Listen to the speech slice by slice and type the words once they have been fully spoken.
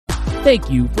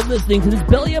Thank you for listening to this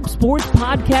Belly Up Sports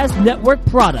Podcast Network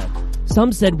product.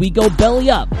 Some said we go belly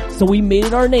up, so we made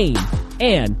it our name,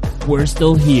 and we're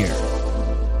still here.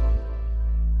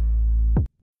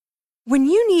 When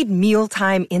you need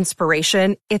mealtime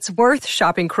inspiration, it's worth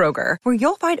shopping Kroger, where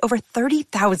you'll find over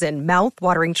 30,000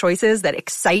 mouth-watering choices that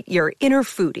excite your inner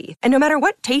foodie. And no matter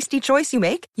what tasty choice you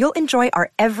make, you'll enjoy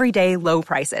our everyday low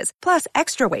prices, plus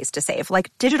extra ways to save,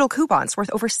 like digital coupons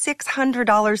worth over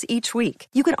 $600 each week.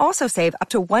 You can also save up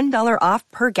to $1 off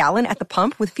per gallon at the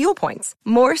pump with fuel points.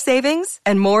 More savings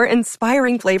and more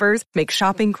inspiring flavors make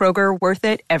shopping Kroger worth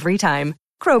it every time.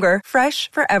 Kroger,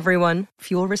 fresh for everyone.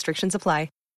 Fuel restrictions apply.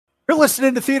 You're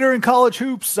listening to Theater and College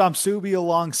Hoops. I'm Subi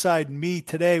alongside me.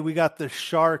 Today we got the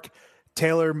Shark,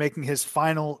 Taylor, making his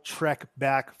final trek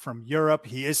back from Europe.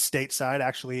 He is stateside,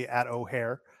 actually at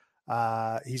O'Hare.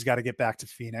 He's got to get back to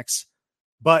Phoenix.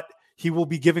 But he will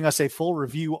be giving us a full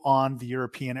review on the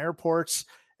European airports,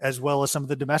 as well as some of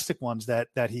the domestic ones that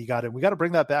he got in. We got to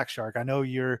bring that back, Shark. I know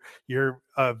you're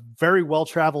a very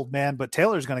well-traveled man, but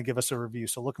Taylor's going to give us a review,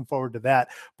 so looking forward to that.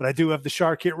 But I do have the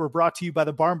Shark here. We're brought to you by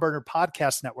the Barn Burner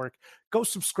Podcast Network. Go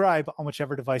subscribe on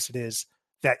whichever device it is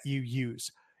that you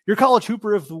use. Your college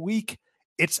hooper of the week,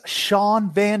 it's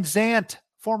Sean Van Zandt,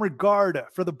 former guard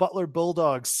for the Butler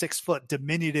Bulldogs, 6-foot,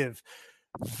 diminutive,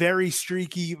 very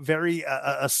streaky, very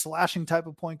a slashing type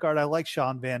of point guard. I like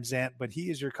Sean Van Zandt, but he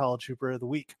is your college hooper of the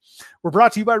week. We're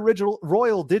brought to you by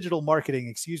Royal Digital Marketing,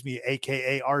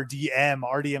 aka RDM.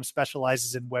 RDM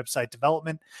specializes in website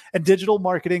development and digital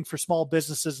marketing for small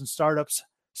businesses and startups.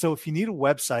 So if you need a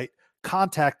website,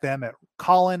 contact them at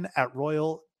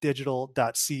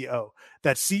colin@royaldigital.co.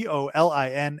 That's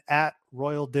COLIN at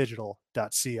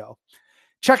royaldigital.co.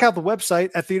 Check out the website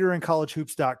at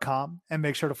theaterandcollegehoops.com and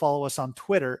make sure to follow us on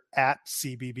Twitter at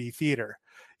CBB Theater.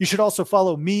 You should also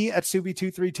follow me at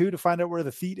Subi232 to find out where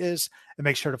the feet is, and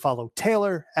make sure to follow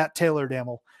Taylor at Taylor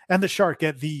Dammel and the Shark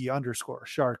at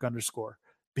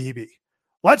 _Shark_BB.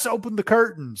 Let's open the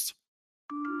curtains.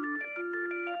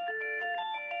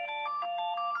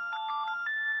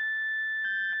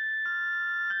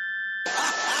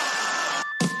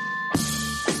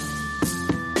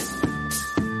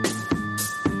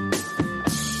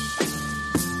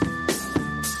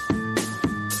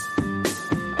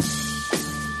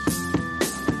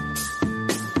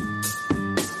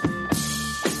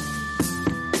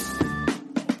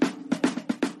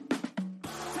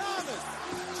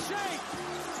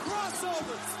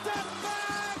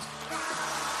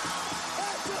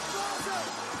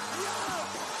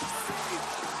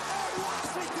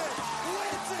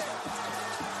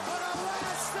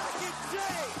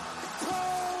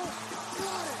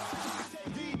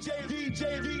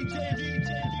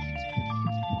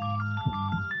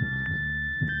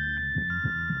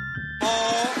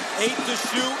 Eight to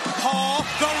shoot. Paul,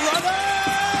 the runner!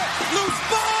 Loose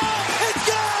ball! It's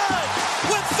good!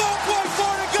 With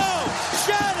 4.4 to go.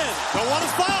 Shannon! Don't want to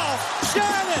foul.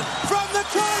 Shannon from the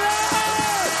corner!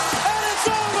 And it's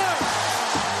over!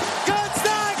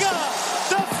 Gonzaga!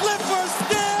 The flipper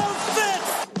still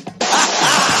fits!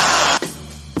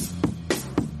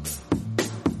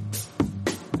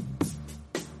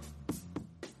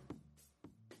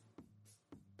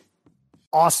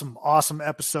 Awesome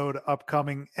episode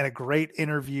upcoming, and a great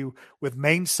interview with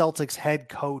Maine Celtics head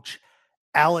coach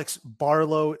Alex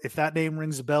Barlow. If that name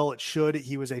rings a bell, it should.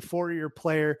 He was a 4-year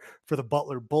player for the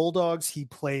Butler Bulldogs. He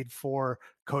played for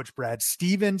Coach Brad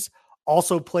Stevens,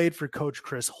 also played for Coach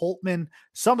Chris Holtman.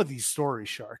 Some of these stories,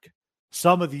 Shark,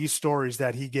 some of these stories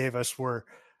that he gave us were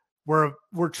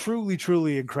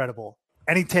truly incredible.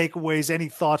 Any takeaways, any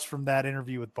thoughts from that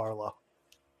interview with Barlow?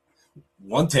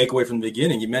 One takeaway from the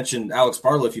beginning, you mentioned Alex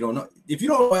Barlow. If you don't know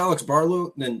Alex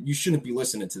Barlow, then you shouldn't be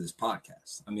listening to this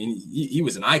podcast. I mean, he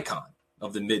was an icon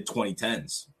of the mid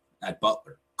 2010s at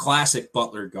Butler, classic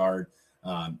Butler guard.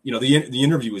 The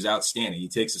interview was outstanding. He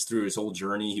takes us through his whole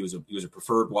journey. He was a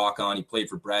preferred walk-on. He played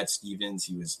for Brad Stevens.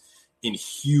 He was in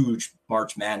huge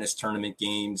March Madness tournament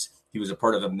games. He was a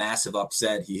part of a massive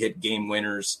upset. He hit game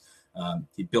winners.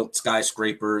 He built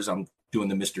skyscrapers. I'm doing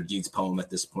the Mr. Deeds poem at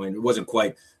this point. It wasn't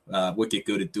quite wicked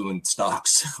good at doing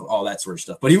stocks, all that sort of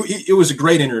stuff. But it was a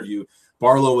great interview.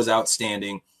 Barlow was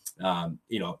outstanding.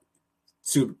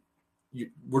 So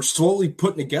we're slowly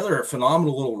putting together a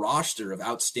phenomenal little roster of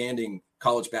outstanding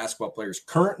college basketball players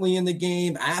currently in the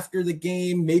game, after the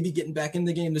game, maybe getting back in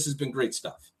the game. This has been great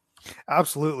stuff.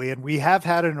 Absolutely. And we have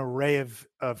had an array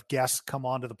of guests come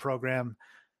onto the program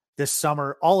this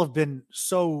summer. All have been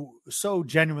so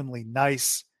genuinely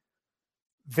nice,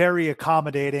 very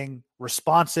accommodating,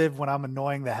 responsive when I'm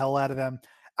annoying the hell out of them.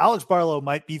 Alex Barlow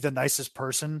might be the nicest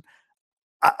person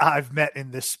I've met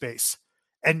in this space.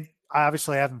 And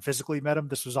obviously I haven't physically met him.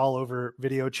 This was all over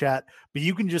video chat, but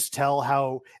you can just tell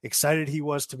how excited he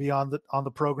was to be on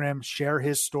the program, share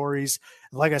his stories.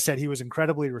 Like I said, he was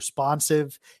incredibly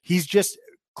responsive. He's just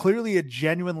clearly a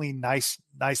genuinely nice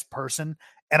person.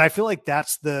 And I feel like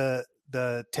that's the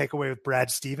takeaway with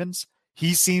Brad Stevens.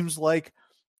 He seems like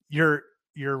your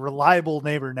reliable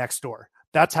neighbor next door.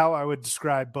 That's how I would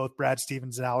describe both Brad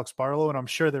Stevens and Alex Barlow. And I'm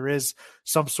sure there is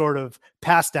some sort of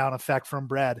pass down effect from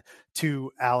Brad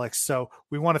to Alex. So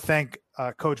we want to thank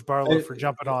Coach Barlow for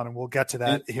jumping on, and we'll get to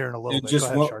that here in a little bit.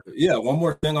 Just Go ahead, Shark. one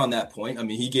more thing on that point. I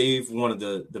mean, he gave one of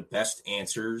the best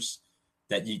answers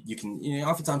that you can,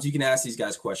 oftentimes you can ask these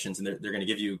guys questions and they're going to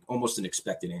give you almost an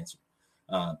expected answer.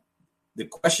 The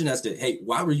question as to, hey,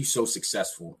 why were you so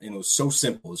successful? And it was so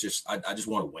simple. It's just, I just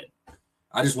want to win.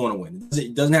 I just want to win.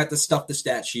 It doesn't have to stuff the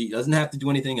stat sheet. It doesn't have to do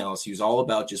anything else. He was all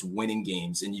about just winning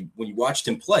games. And when you watched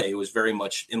him play, it was very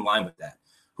much in line with that.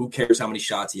 Who cares how many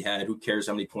shots he had? Who cares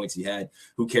how many points he had?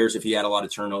 Who cares if he had a lot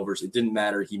of turnovers? It didn't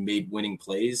matter. He made winning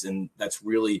plays. And that's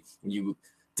really, when you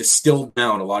distill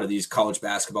down a lot of these college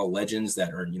basketball legends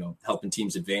that are, helping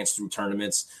teams advance through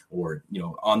tournaments or,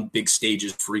 on big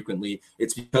stages frequently,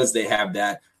 it's because they have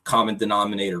that common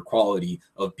denominator quality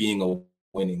of being a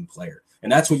winning player.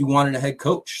 And that's what you want in a head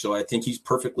coach. So I think he's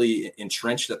perfectly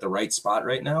entrenched at the right spot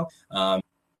right now. I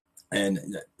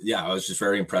was just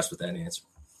very impressed with that answer.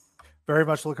 Very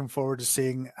much looking forward to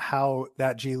seeing how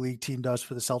that G League team does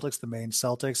for the Celtics, the Maine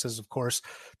Celtics, as of course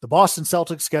the Boston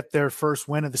Celtics get their first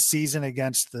win of the season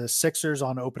against the Sixers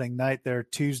on opening night there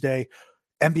Tuesday.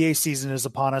 NBA season is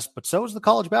upon us, but so is the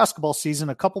college basketball season,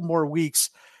 a couple more weeks.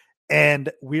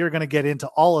 And we are going to get into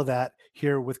all of that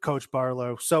here with Coach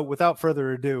Barlow. So without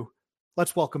further ado,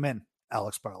 let's welcome in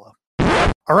Alex Barlow.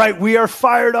 All right, we are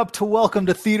fired up to welcome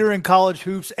to Theater and College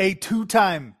Hoops a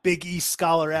two-time Big East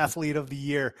Scholar Athlete of the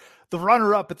Year, the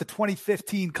runner-up at the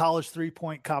 2015 College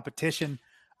Three-Point Competition,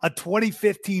 a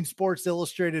 2015 Sports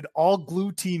Illustrated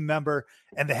All-Glue Team member,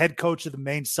 and the head coach of the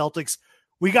Maine Celtics.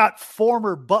 We got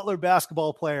former Butler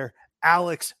basketball player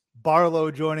Alex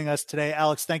Barlow joining us today.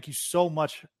 Alex, thank you so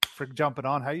much for jumping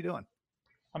on. How you doing?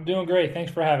 I'm doing great.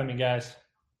 Thanks for having me, guys.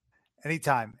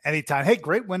 Anytime. Hey,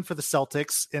 great win for the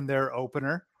Celtics in their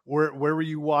opener. Where were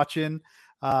you watching?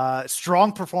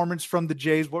 Strong performance from the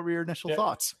Jays. What were your initial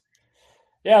thoughts?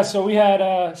 Yeah, so we had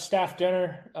a staff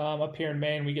dinner up here in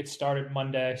Maine. We get started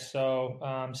Monday.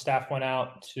 So staff went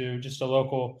out to just a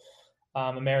local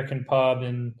American pub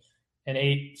and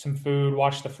ate some food,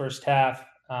 watched the first half.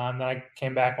 Then I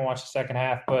came back and watched the second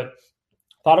half, but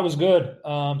thought it was good.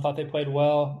 Thought they played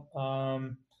well.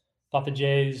 Thought the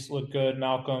Jays looked good.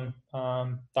 Malcolm.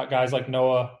 Thought guys like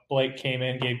Noah Blake came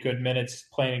in, gave good minutes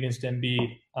playing against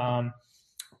Embiid.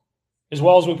 As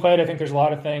well as we played, I think there's a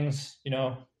lot of things,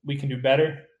 we can do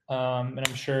better. And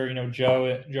I'm sure,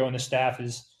 Joe and the staff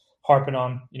is harping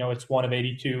on, it's one of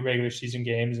 82 regular season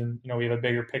games. And, we have a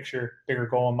bigger picture, bigger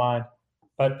goal in mind.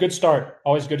 But good start.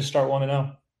 Always good to start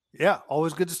 1-0. Yeah,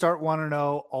 always good to start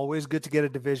 1-0. Always good to get a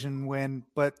division win,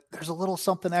 but there's a little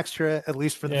something extra, at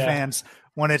least for the fans,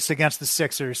 when it's against the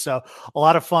Sixers. So a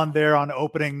lot of fun there on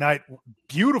opening night.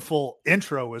 Beautiful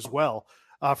intro as well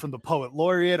from the poet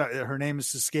laureate. Her name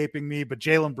is escaping me, but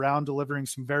Jaylen Brown delivering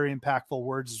some very impactful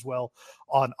words as well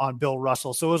on Bill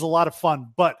Russell. So it was a lot of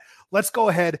fun. But let's go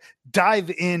ahead, dive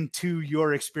into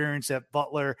your experience at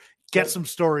Butler. Get some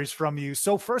stories from you.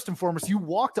 So first and foremost, you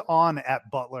walked on at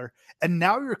Butler and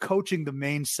now you're coaching the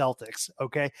Maine Celtics.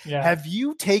 Okay. Yeah. Have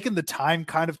you taken the time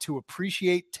kind of to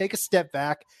take a step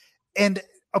back and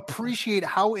appreciate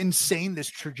how insane this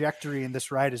trajectory and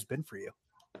this ride has been for you?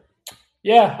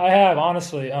 Yeah, I have,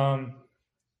 honestly.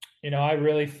 I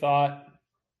really thought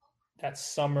that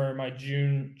summer, my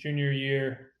junior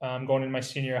year, going into my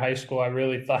senior year of high school, I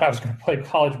really thought I was going to play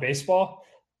college baseball.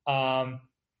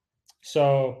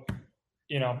 So,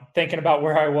 thinking about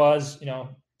where I was,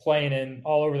 playing in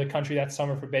all over the country that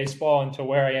summer for baseball and to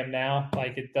where I am now,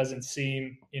 like it doesn't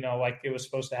seem, like it was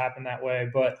supposed to happen that way.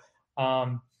 But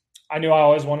I knew I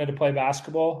always wanted to play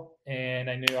basketball and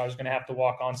I knew I was going to have to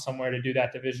walk on somewhere to do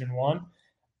that Division I.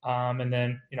 And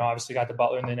then, obviously got to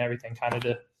Butler and then everything kind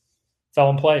of fell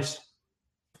in place.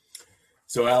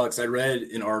 So, Alex, I read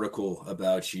an article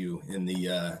about you in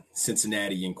the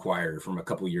Cincinnati Enquirer from a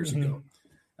couple years ago.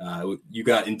 You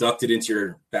got inducted into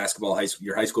your high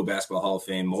school basketball Hall of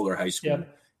Fame, Moeller High School.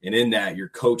 Yep. And in that, your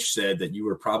coach said that you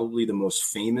were probably the most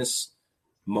famous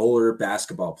Moeller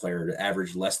basketball player to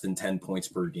average less than 10 points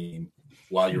per game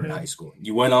while you were in high school.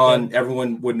 You went on,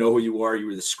 everyone would know who you are. You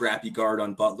were the scrappy guard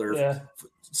on Butler,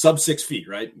 sub 6 feet,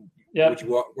 right? Yeah. Would you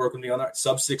work with me on that?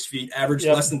 Sub 6 feet, average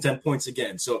less than 10 points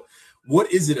again. So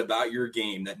What is it about your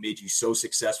game that made you so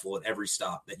successful at every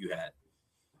stop that you had?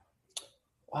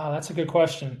 Wow, that's a good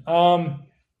question.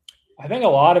 I think a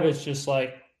lot of it's just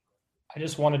like I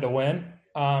just wanted to win.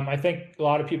 I think a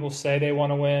lot of people say they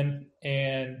want to win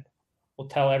and will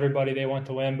tell everybody they want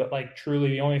to win, but like truly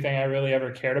the only thing I really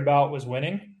ever cared about was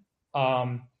winning.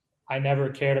 I never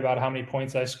cared about how many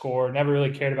points I scored, never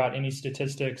really cared about any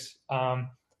statistics.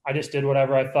 I just did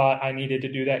whatever I thought I needed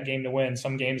to do that game to win.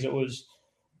 Some games it was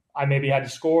I maybe had to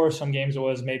score. Some games it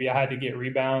was maybe I had to get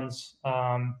rebounds.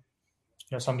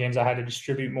 Some games I had to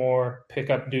distribute more, pick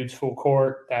up dudes full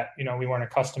court that, we weren't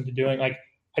accustomed to doing. Like,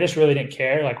 I just really didn't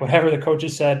care. Like, whatever the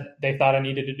coaches said they thought I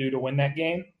needed to do to win that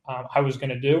game, I was going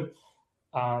to do.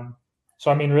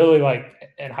 So, I mean, really,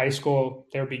 like, in high school,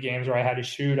 there would be games where I had to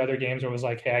shoot. Other games where it was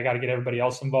like, hey, I got to get everybody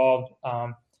else involved.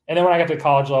 And then when I got to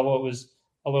college level, it was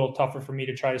a little tougher for me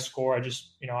to try to score. I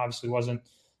just, obviously wasn't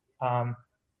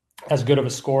as good of a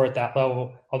score at that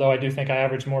level, although I do think I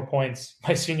averaged more points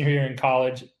my senior year in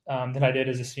college than I did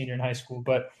as a senior in high school.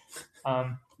 But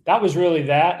that was really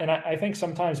that. And I think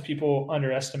sometimes people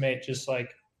underestimate just like,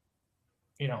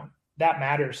 that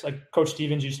matters. Like Coach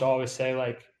Stevens used to always say,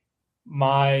 like,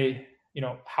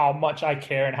 how much I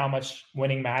care and how much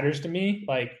winning matters to me,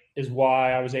 like, is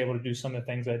why I was able to do some of the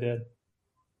things I did.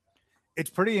 It's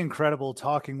pretty incredible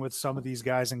talking with some of these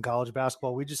guys in college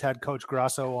basketball. We just had Coach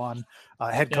Grasso on,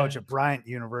 head coach at Bryant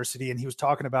University, and he was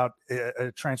talking about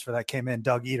a transfer that came in,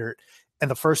 Doug Edert. And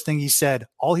the first thing he said,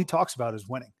 all he talks about is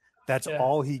winning. That's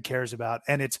all he cares about.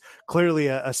 And it's clearly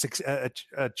a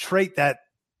trait that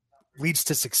leads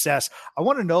to success. I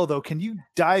want to know, though, can you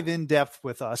dive in depth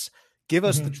with us? Give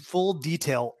us the full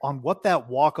detail on what that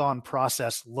walk-on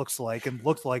process looks like and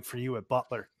looked like for you at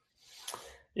Butler.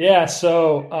 Yeah.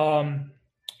 So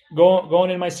going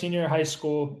in my senior high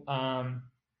school,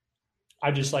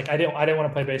 I just I didn't want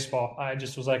to play baseball. I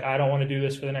just was like, I don't want to do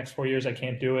this for the next 4 years. I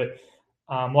can't do it.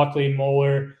 Luckily,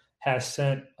 Moeller has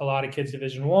sent a lot of kids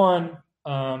Division I.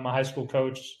 My high school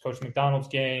coach, Coach McDonald's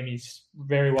game. He's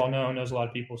very well known, knows a lot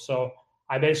of people. So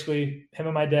I basically, him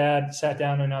and my dad sat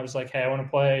down and I was like, hey, I want to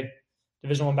play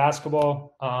Division I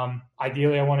basketball.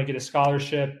 Ideally, I want to get a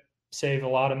scholarship, save a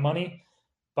lot of money,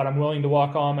 but I'm willing to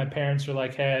walk on. My parents are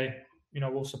like, hey,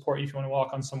 we'll support you if you want to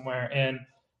walk on somewhere. And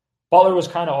Butler was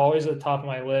kind of always at the top of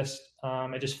my list.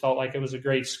 I just felt like it was a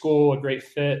great school, a great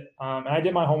fit. And I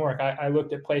did my homework. I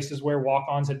looked at places where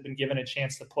walk-ons had been given a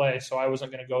chance to play. So I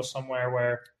wasn't going to go somewhere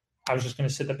where I was just going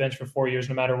to sit the bench for 4 years,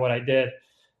 no matter what I did.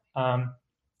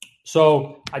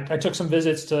 So I took some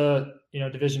visits to,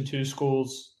 Division II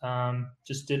schools,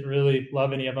 just didn't really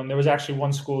love any of them. There was actually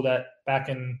one school that back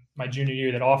in my junior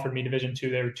year that offered me Division II.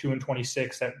 They were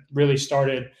 2-26. That really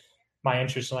started my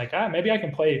interest in like, maybe I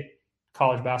can play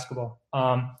college basketball.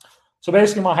 So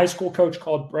basically my high school coach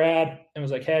called Brad and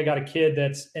was like, hey, I got a kid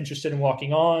that's interested in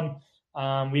walking on.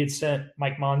 We had sent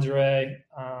Mike Monzere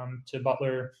to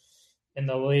Butler in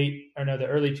the early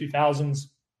 2000s.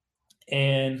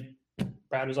 And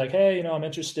Brad was like, hey, I'm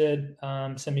interested.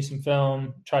 Send me some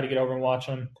film, try to get over and watch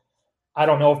them. I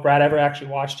don't know if Brad ever actually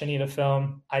watched any of the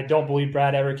film. I don't believe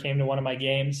Brad ever came to one of my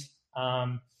games.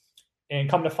 And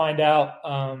come to find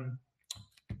out,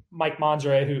 Mike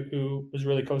Monzere, who was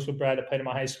really close with Brad that played in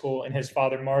my high school, and his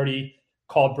father, Marty,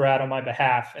 called Brad on my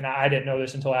behalf. And I didn't know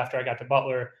this until after I got to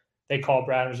Butler. They called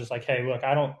Brad and was just like, hey, look,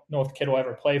 I don't know if the kid will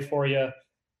ever play for you,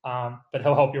 but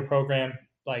he'll help your program.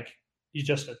 Like, he's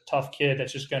just a tough kid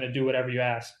that's just going to do whatever you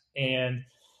ask. And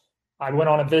I went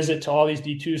on a visit to all these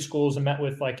D2 schools and met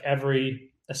with like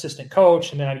every assistant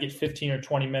coach. And then I'd get 15 or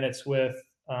 20 minutes with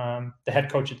the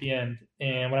head coach at the end.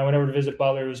 And when I went over to visit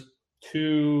Butler, it was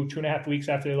 2.5 weeks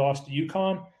after they lost to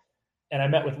UConn. And I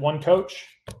met with one coach,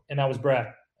 and that was Brad.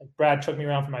 Brad took me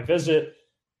around for my visit.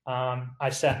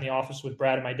 I sat in the office with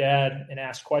Brad and my dad and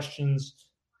asked questions.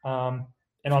 And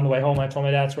on the way home, I told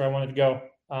my dad that's where I wanted to go.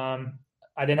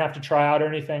 I didn't have to try out or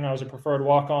anything. I was a preferred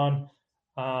walk-on.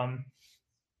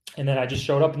 And then I just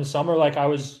showed up in the summer like I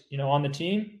was, on the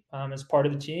team as part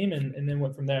of the team and then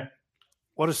went from there.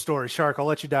 What a story. Shark, I'll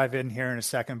let you dive in here in a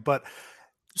second. But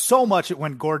so much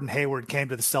when Gordon Hayward came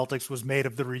to the Celtics was made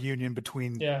of the reunion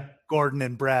between Gordon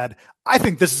and Brad. I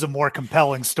think this is a more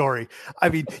compelling story. I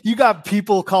mean, you got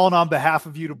people calling on behalf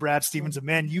of you to Brad Stevens, a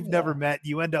man you've never met.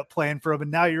 You end up playing for him,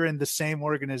 and now you're in the same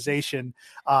organization.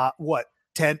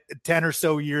 10 or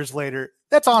so years later?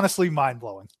 That's honestly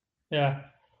mind-blowing. Yeah.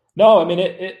 No, I mean,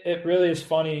 it really is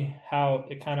funny how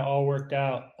it kind of all worked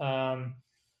out.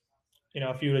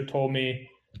 If you would have told me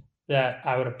that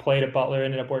I would have played at Butler,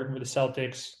 ended up working for the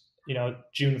Celtics,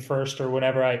 June 1st or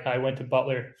whenever I went to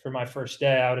Butler for my first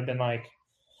day, I would have been like,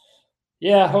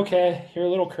 yeah, okay, you're a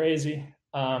little crazy.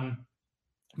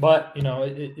 But,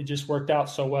 it just worked out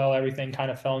so well. Everything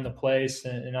kind of fell into place,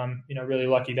 and I'm, really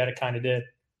lucky that it kind of did.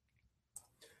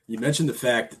 You mentioned the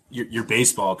fact your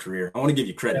baseball career. I want to give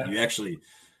you credit. Yeah. You actually,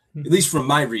 at least from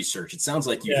my research, it sounds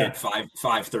like you Yeah. hit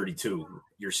 532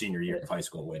 your senior year of high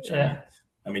school, which Yeah.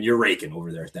 I mean, you're raking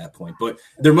over there at that point. But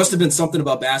there must have been something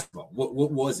about basketball. What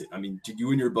was it? I mean, did you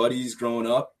and your buddies growing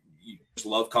up, you just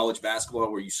love college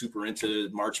basketball? Were you super into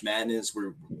March Madness?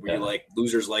 Were you like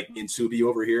losers like me and Subi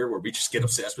over here, where we just get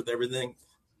obsessed with everything?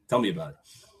 Tell me about it.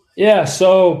 Yeah,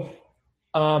 so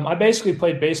I basically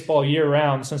played baseball year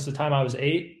round since the time I was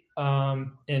 8.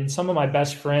 And some of my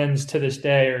best friends to this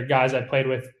day are guys I played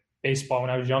with baseball when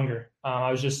I was younger.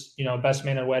 I was just, best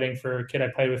man at a wedding for a kid I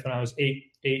played with when I was 8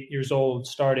 years old,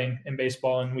 starting in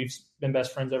baseball, and we've been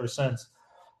best friends ever since.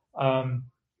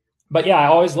 But yeah, I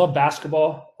always loved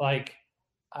basketball. Like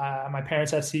my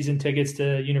parents had season tickets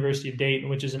to University of Dayton,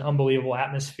 which is an unbelievable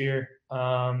atmosphere.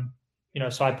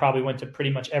 So I probably went to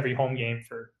pretty much every home game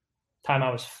for time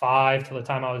I was 5 till the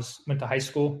time I went to high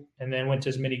school, and then went to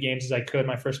as many games as I could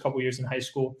my first couple years in high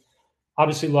school.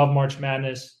 Obviously love March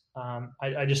Madness.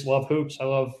 I just love hoops.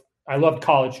 I loved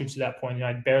college hoops at that point.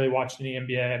 I barely watched any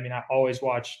NBA. I mean, I always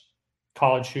watched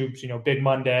college hoops, Big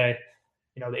Monday,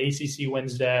 the ACC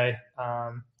Wednesday,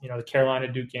 the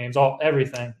Carolina Duke games,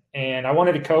 everything. And I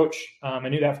wanted to coach. I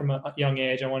knew that from a young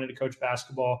age. I wanted to coach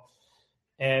basketball.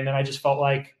 And then I just felt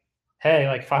like, hey,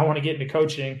 like if I want to get into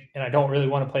coaching and I don't really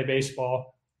want to play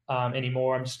baseball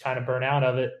anymore, I'm just kind of burnt out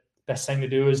of it. Best thing to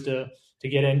do is to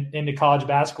get into college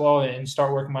basketball and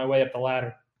start working my way up the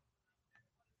ladder.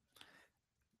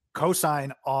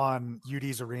 Cosign on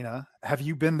UD's arena. Have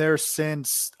you been there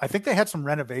since? I think they had some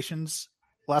renovations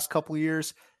last couple of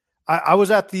years. I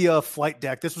was at the flight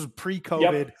deck. This was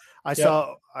pre-COVID. Yep.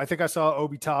 I think I saw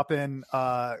Obi Toppin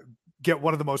get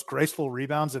one of the most graceful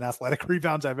rebounds and athletic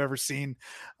rebounds I've ever seen.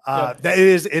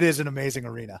 It is an amazing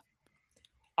arena.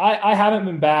 I haven't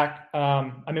been back.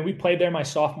 We played there my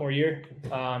sophomore year. It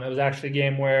was actually a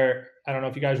game where, I don't know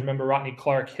if you guys remember, Rodney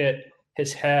Clark hit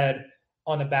his head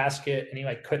on the basket and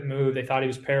he couldn't move. They thought he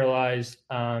was paralyzed.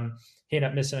 He ended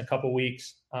up missing a couple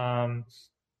weeks.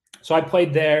 So I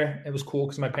played there. It was cool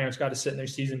because my parents got to sit in their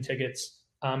season tickets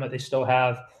that they still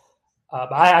have.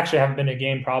 But I actually haven't been to a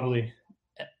game probably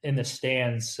in the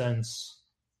stands since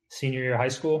senior year of high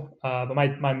school. But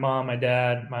my mom, my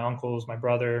dad, my uncles, my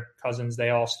brother, cousins,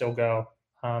 they all still go.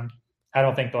 I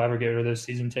don't think they'll ever get rid of those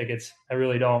season tickets. I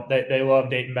really don't. They love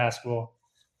Dayton basketball.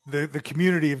 The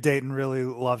community of Dayton really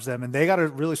loves them, and they got a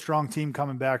really strong team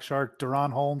coming back. Shark,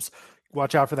 Deron Holmes,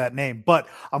 watch out for that name. But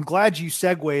I'm glad you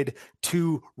segued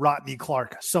to Rodney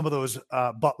Clark, some of those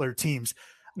Butler teams.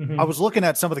 Mm-hmm. I was looking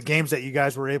at some of the games that you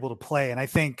guys were able to play, and I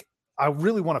think I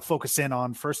really want to focus in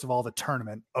on, first of all, the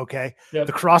tournament, okay? Yep.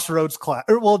 The Crossroads Classic.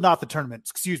 Well, not the tournament.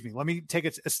 Excuse me. Let me take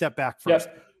a step back first.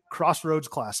 Yep. Crossroads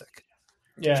Classic.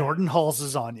 Yeah. Jordan Hulls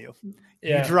is on you.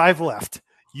 Yeah. You drive left.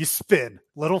 You spin.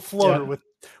 Little floater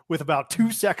with about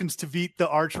 2 seconds to beat the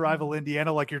arch rival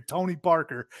Indiana like you're Tony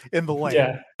Parker in the lane.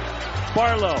 Yeah.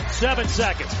 Barlow, 7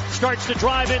 seconds, starts to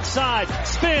drive inside,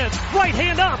 spins, right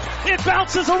hand up, it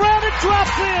bounces around and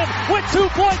drops in with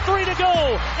 2.3 to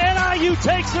go, and IU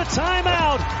takes a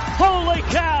timeout. Holy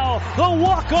cow, the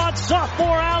walk-on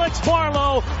sophomore Alex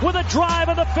Barlow with a drive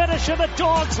and the finish, and the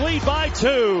Dogs lead by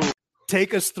 2.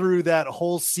 Take us through that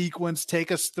whole sequence.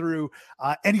 Take us through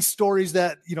any stories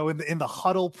that, in the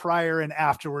huddle prior and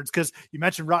afterwards, because you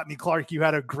mentioned Rodney Clark. You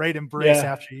had a great embrace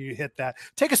after you hit that.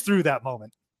 Take us through that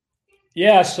moment.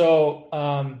 Yeah. So,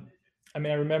 I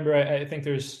remember, I think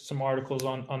there's some articles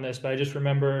on this, but I just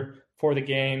remember for the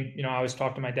game, I always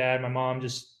talk to my dad, my mom,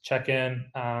 just check in.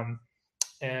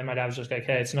 And my dad was just like,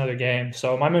 hey, it's another game.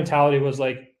 So my mentality was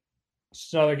like,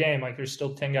 it's another game. Like there's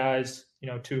still 10 guys,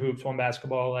 2 hoops, 1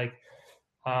 basketball. I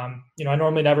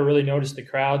normally never really notice the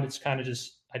crowd. It's kind of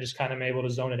I just kind of am able to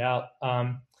zone it out.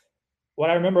 What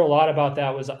I remember a lot about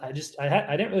that was I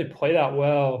didn't really play that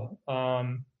well.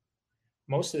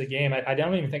 Most of the game, I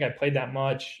don't even think I played that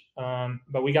much,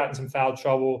 but we got in some foul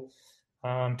trouble,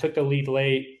 took the lead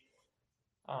late.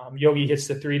 Yogi hits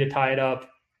the 3 to tie it up.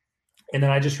 And then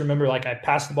I just remember I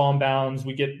passed the ball in bounds.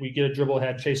 We get a dribble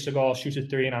ahead, Chase Segal shoots a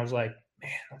 3. And I was like,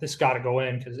 man, this got to go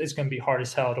in because it's going to be hard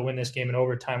as hell to win this game in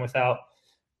overtime without,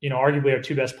 arguably our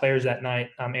 2 best players that night,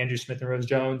 Andrew Smith and Rose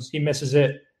Jones. He misses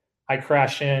it. I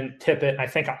crash in, tip it. And I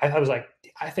think I was like,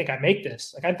 I think I make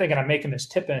this. I'm thinking I'm making this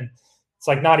tip in. It's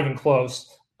not even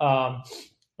close. And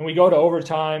we go to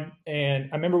overtime, and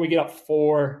I remember we get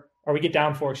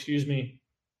down 4, excuse me.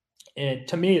 And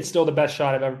to me, it's still the best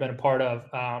shot I've ever been a part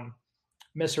of.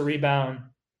 Miss a rebound,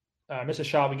 miss a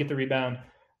shot, we get the rebound.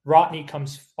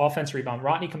 offense rebound.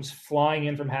 Rodney comes flying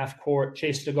in from half court.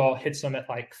 Chase DeGaulle hits him at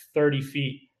like 30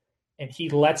 feet, and he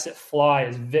lets it fly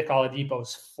as Vic Oladipo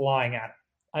is flying at him.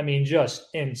 I mean, just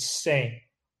insane.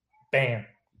 Bam.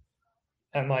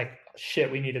 I'm like,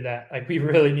 shit, we needed that. Like, we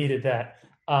really needed that.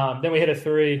 Then we hit a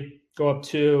 3, go up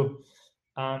 2.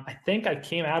 I think I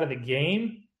came out of the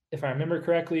game, if I remember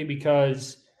correctly,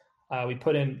 because we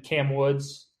put in Cam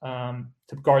Woods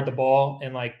to guard the ball,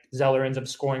 and like Zeller ends up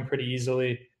scoring pretty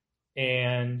easily.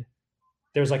 And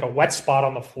there's like a wet spot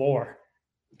on the floor,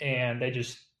 and they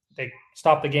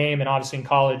stopped the game. And obviously in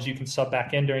college you can sub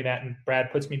back in during that, and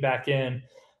Brad puts me back in.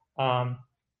 And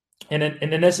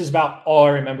then this is about all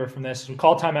I remember from this. We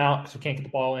call timeout because we can't get the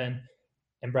ball in,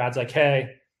 and Brad's like,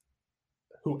 hey,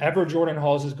 whoever Jordan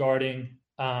Halls is guarding,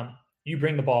 you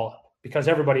bring the ball up, because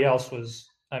everybody else was,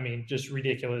 I mean, just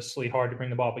ridiculously hard to bring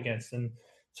the ball up against. And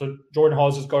so Jordan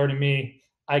Halls is guarding me.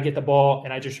 I get the ball,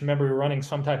 and I just remember we were running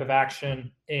some type of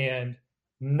action, and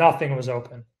nothing was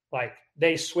open. Like,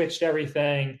 they switched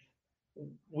everything.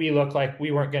 We looked like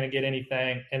we weren't going to get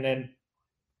anything. And then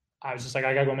I was just like,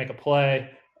 I got to go make a play,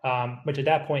 which at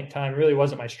that point in time really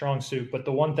wasn't my strong suit. But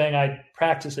the one thing I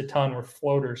practiced a ton were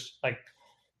floaters. Like,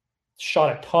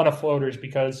 shot a ton of floaters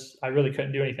because I really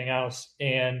couldn't do anything else.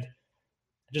 And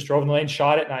I just drove in the lane,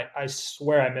 shot it, and I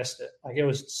swear I missed it. Like, it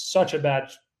was such a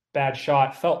bad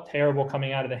shot. Felt terrible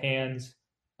coming out of the hands.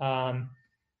 And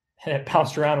it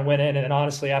bounced around and went in. And then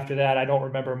honestly, after that, I don't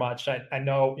remember much. I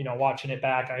know, watching it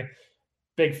back,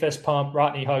 big fist pump,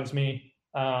 Rodney hugs me.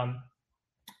 And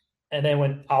then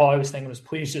when all I was thinking was,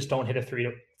 please just don't hit a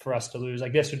 3 for us to lose.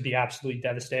 Like, this would be absolutely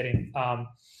devastating.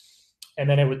 And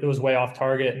then it was way off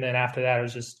target. And then after that, it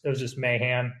was just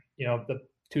mayhem. The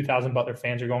 2,000 Butler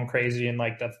fans are going crazy, and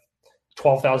like the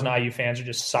 12,000 IU fans are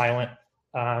just silent.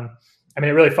 I mean,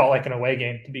 it really felt like an away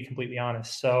game, to be completely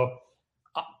honest. So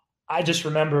I just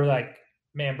remember, like,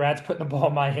 man, Brad's putting the ball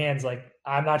in my hands. Like,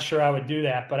 I'm not sure I would do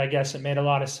that, but I guess it made a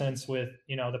lot of sense with,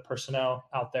 the personnel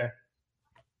out there.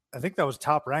 I think that was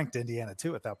top ranked Indiana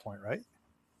too at that point, right?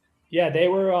 Yeah, they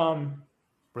were.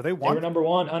 Were they one? They were number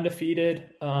 1, undefeated.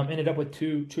 Ended up with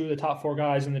two of the top 4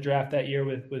 guys in the draft that year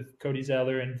with Cody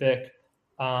Zeller and Vic.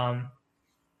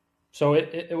 So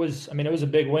it was. I mean, it was a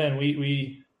big win.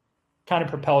 We kind of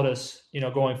propelled us,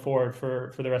 going forward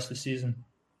for the rest of the season.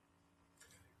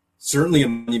 Certainly a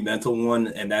monumental one,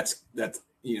 and that's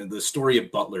the story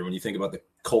of Butler. When you think about the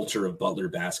culture of Butler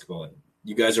basketball,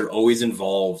 you guys are always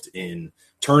involved in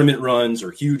tournament runs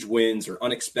or huge wins or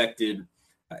unexpected,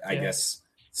 I guess,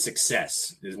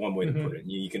 success is one way to put it.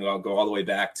 You can go all the way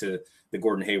back to the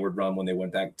Gordon Hayward run when they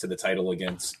went back to the title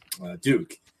against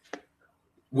Duke.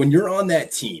 When you're on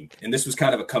that team, and this was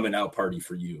kind of a coming out party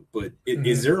for you, but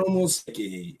is there almost like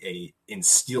a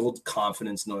instilled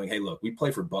confidence knowing, hey, look, we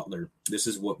play for Butler. This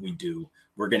is what we do.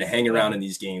 We're going to hang around in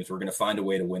these games. We're going to find a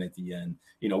way to win at the end.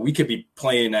 We could be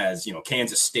playing as,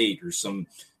 Kansas State or some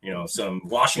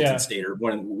Washington State or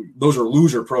one. Those are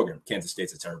loser programs. Kansas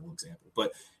State's a terrible example,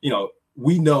 but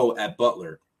we know at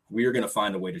Butler, we are going to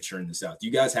find a way to churn this out. Do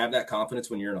you guys have that confidence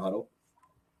when you're in a huddle?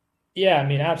 Yeah, I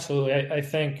mean, absolutely. I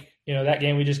think, that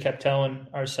game we just kept telling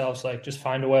ourselves, like, just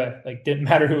find a way. Like, didn't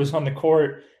matter who was on the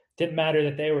court. Didn't matter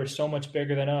that they were so much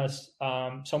bigger than us,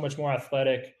 so much more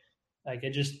athletic. Like,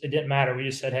 it didn't matter. We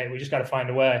just said, hey, we just got to find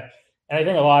a way. And I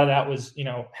think a lot of that was,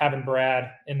 having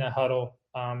Brad in the huddle,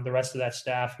 the rest of that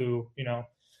staff who,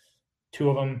 2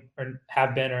 of them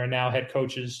have been or are now head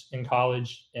coaches in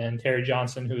college, and Terry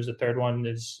Johnson, who's the third one,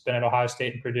 has been at Ohio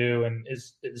State and Purdue and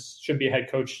should be a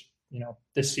head coach,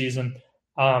 this season.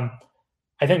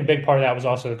 I think a big part of that was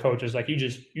also the coaches. Like,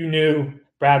 you knew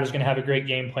Brad was going to have a great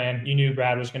game plan. You knew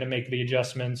Brad was going to make the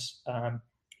adjustments.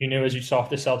 You knew, as you saw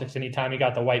with the Celtics, anytime he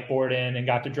got the whiteboard in and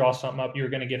got to draw something up, you were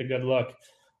going to get a good look.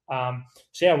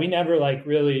 So yeah, we never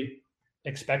really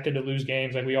expected to lose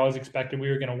games. Like, we always expected we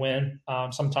were going to win.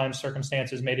 Sometimes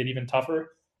circumstances made it even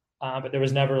tougher, but there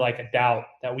was never like a doubt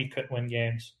that we couldn't win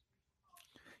games.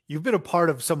 You've been a part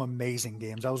of some amazing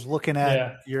games. I was looking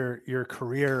at your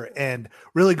career and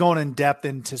really going in depth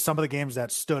into some of the games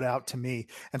that stood out to me.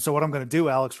 And so what I'm going to do,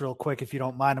 Alex, real quick, if you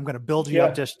don't mind, I'm going to build you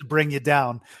up just to bring you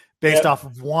down based off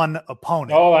of one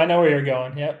opponent. Oh, I know where you're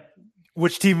going. Yep.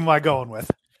 Which team am I going with?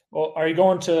 Well, are you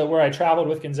going to where I traveled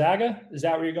with Gonzaga? Is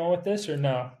that where you're going with this, or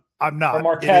no? I'm not. Or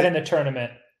Marquette in the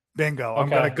tournament? Bingo. Okay. I'm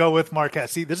going to go with Marquette.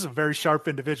 See, this is a very sharp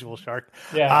individual, Shark.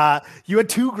 Yeah. You had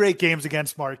 2 great games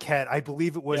against Marquette. I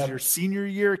believe it was your senior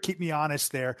year. Keep me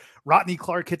honest there. Rodney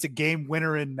Clark hits a game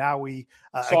winner in Maui.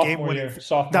 Your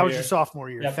sophomore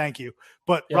year. Yep. Thank you.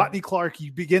 But Rodney Clark,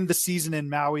 you begin the season in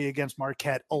Maui against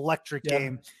Marquette. Electric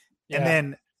game. And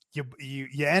then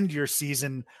you end your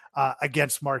season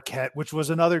against Marquette, which was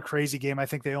another crazy game. I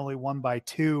think they only won by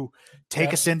 2.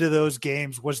 Take us into those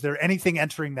games. Was there anything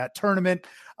entering that tournament,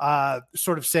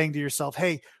 sort of saying to yourself,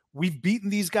 hey, we've beaten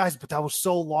these guys, but that was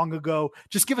so long ago?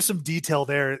 Just give us some detail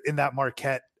there in that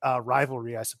Marquette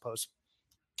rivalry, I suppose.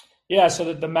 Yeah,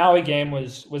 so the Maui game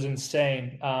was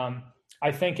insane.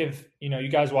 I think if you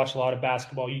guys watch a lot of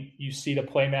basketball, you see the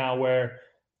play now where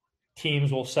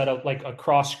teams will set up like a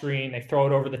cross screen, they throw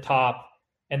it over the top,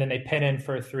 and then they pin in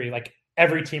for a 3. Like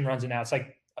every team runs it now. It's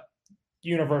like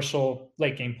universal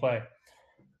late game play.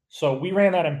 So we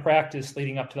ran that in practice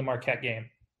leading up to the Marquette game,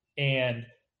 and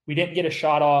we didn't get a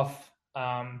shot off.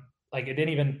 Like it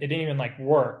didn't even like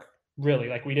work really.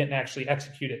 Like we didn't actually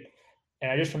execute it.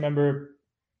 And I just remember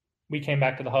we came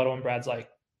back to the huddle and Brad's like,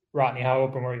 Rodney, how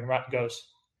open were you? And Rodney goes,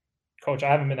 Coach, I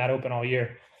haven't been that open all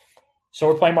year. So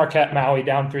we're playing Marquette, Maui,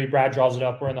 down 3. Brad draws it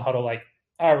up. We're in the huddle like,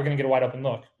 all right, we're going to get a wide open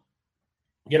look.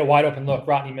 Get a wide open look.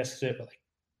 Rodney misses it. But like,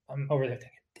 I'm over there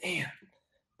thinking, damn.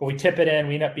 But we tip it in.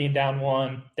 We end up being down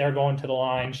 1. They're going to the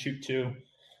line, shoot 2.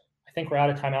 I think we're out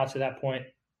of timeouts at that point.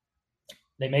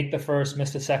 They make the first,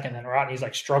 miss the second. And Rodney's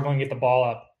like struggling to get the ball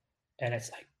up. And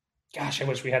it's like, gosh, I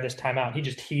wish we had this timeout. He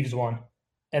just heaves one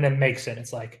and then makes it.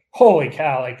 It's like, holy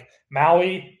cow. Like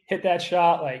Maui hit that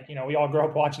shot. Like, we all grew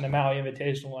up watching the Maui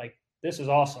Invitational. Like, this is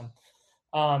awesome.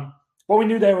 But we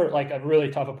knew they were like a really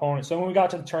tough opponent. So when we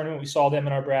got to the tournament, we saw them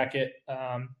in our bracket.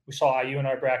 We saw IU in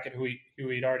our bracket, who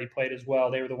we'd already played as well.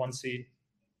 They were the 1 seed.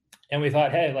 And we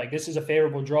thought, hey, like this is a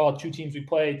favorable draw. 2 teams we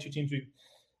played, 2 teams we've,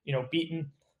 beaten.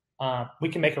 We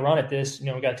can make a run at this. We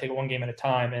got to take it 1 game at a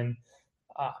time. And,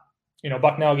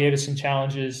 Bucknell gave us some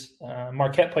challenges.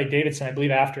 Marquette played Davidson, I believe,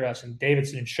 after us, and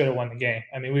Davidson should have won the game.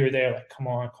 I mean, we were there like, come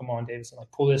on, Davidson,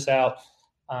 like pull this out.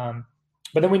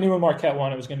 But then we knew when Marquette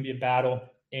won, it was going to be a battle.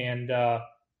 And, it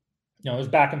was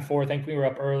back and forth. I think we were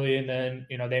up early, and then,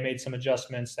 they made some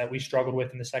adjustments that we struggled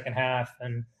with in the second half.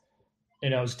 And,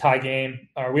 it was a tie game.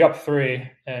 We up 3,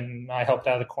 and I helped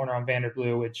out of the corner on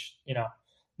Vanderblue, which,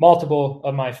 multiple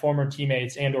of my former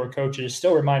teammates and or coaches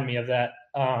still remind me of that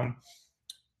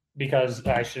because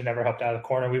I should have never helped out of the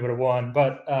corner. We would have won.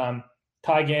 But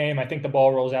tie game, I think the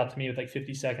ball rolls out to me with like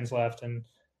 50 seconds left, and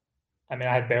I mean,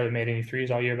 I had barely made any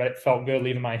threes all year, but it felt good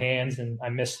leaving my hands, and I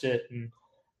missed it. And,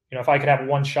 if I could have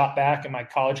 1 shot back in my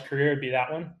college career, it'd be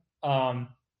that one. And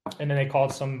then they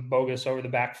called some bogus over the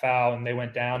back foul, and they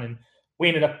went down, and we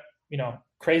ended up,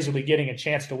 crazily getting a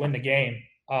chance to win the game.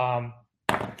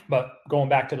 But going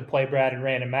back to the play Brad and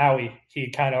ran in Maui, he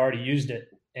kind of already used it,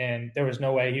 and there was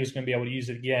no way he was going to be able to use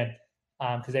it again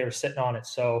because they were sitting on it.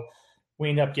 So we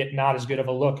ended up getting not as good of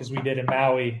a look as we did in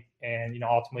Maui, and,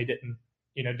 ultimately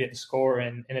didn't score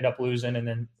and ended up losing. And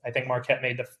then I think Marquette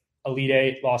made the Elite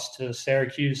 8, lost to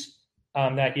Syracuse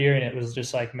that year. And it was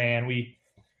just like, man,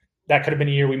 that could have been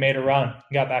a year we made a run,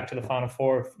 got back to the Final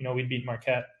Four if, we'd beat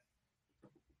Marquette.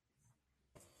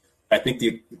 I think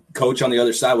the coach on the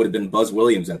other side would have been Buzz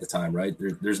Williams at the time, right?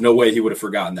 There's no way he would have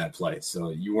forgotten that play. So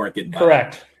you weren't getting by.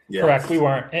 Correct. Yeah. Correct. We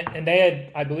weren't. And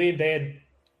I believe they had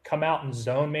come out in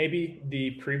zone maybe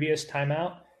the previous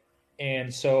timeout.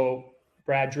 And so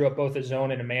Brad drew up both a zone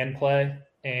and a man play.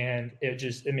 And it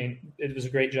was a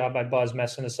great job by Buzz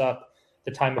messing us up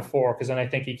the time before, because then I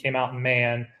think he came out in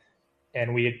man,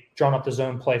 and we had drawn up the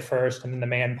zone play first and then the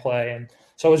man play. And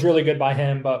so it was really good by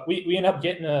him. But we ended up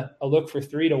getting a look for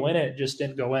 3 to win it. It just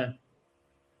didn't go in.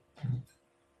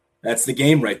 That's the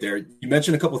game right there. You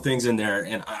mentioned a couple of things in there,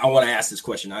 and I want to ask this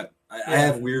question. I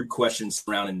have weird questions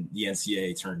surrounding the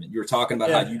NCAA tournament. You were talking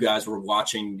about how you guys were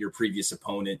watching your previous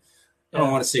opponent. I don't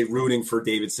want to say rooting for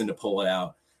Davidson to pull it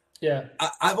out. Yeah.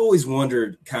 I've always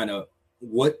wondered kind of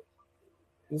let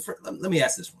me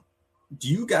ask this one. Do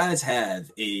you guys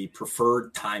have a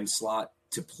preferred time slot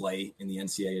to play in the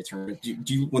NCAA tournament? Do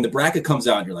you, when the bracket comes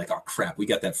out and you're like, oh crap, we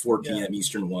got that 4 p.m.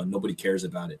 Eastern one, nobody cares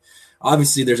about it.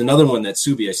 Obviously there's another one that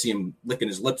Subi, I see him licking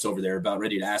his lips over there about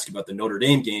ready to ask about the Notre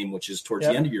Dame game, which is towards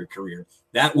the end of your career.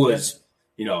 That was,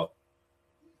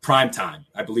 prime time.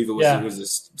 I believe it was a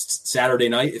Saturday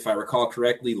night, if I recall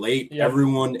correctly, late. Yep.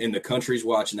 Everyone in the country's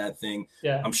watching that thing.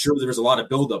 Yeah. I'm sure there was a lot of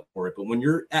buildup for it. But when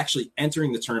you're actually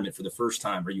entering the tournament for the first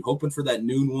time, are you hoping for that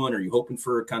noon one? Are you hoping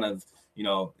for kind of,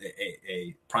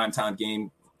 a primetime game?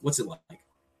 What's it like?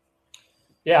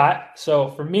 Yeah. So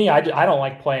for me, I don't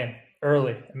like playing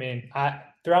early. I mean,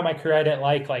 throughout my career, I didn't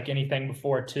like anything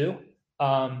before 2.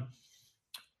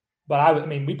 But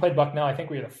we played Bucknell. I think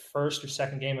we were the first or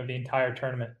second game of the entire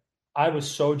tournament. I was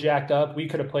so jacked up. We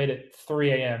could have played at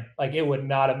 3 a.m. Like, it would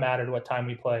not have mattered what time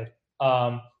we played.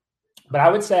 But I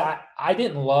would say I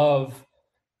didn't love,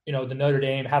 the Notre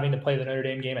Dame, having to play the Notre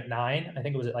Dame game at 9. I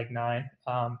think it was at like 9.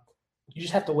 you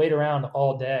just have to wait around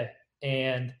all day.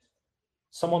 And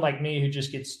someone like me who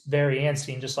just gets very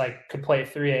antsy and just like could play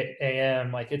at 3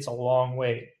 a.m., like it's a long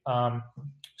wait.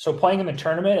 So playing in the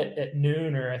tournament at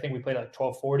noon, or I think we played like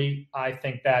 12:40, I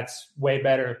think that's way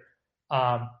better. You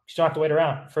don't have to wait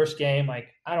around. First game, like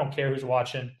I don't care who's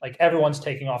watching. Like everyone's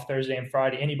taking off Thursday and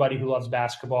Friday. Anybody who loves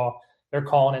basketball, they're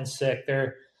calling in sick.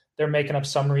 They're making up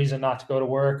some reason not to go to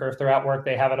work, or if they're at work,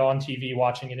 they have it on TV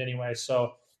watching it anyway.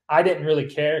 So I didn't really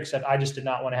care, except I just did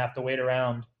not want to have to wait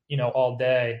around, all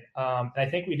day. And I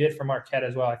think we did for Marquette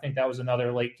as well. I think that was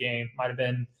another late game. Might have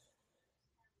been,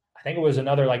 I think it was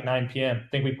another like 9 p.m. I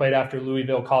think we played after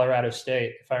Louisville, Colorado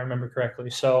State, if I remember correctly.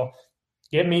 So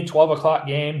give me 12 o'clock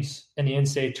games in the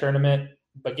in-state tournament,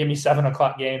 but give me 7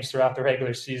 o'clock games throughout the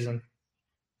regular season.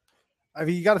 I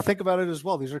mean, you got to think about it as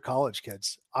well. These are college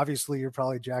kids. Obviously, you're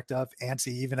probably jacked up,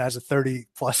 antsy, even as a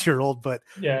 30-plus-year-old. But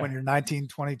when you're 19,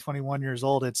 20, 21 years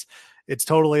old, it's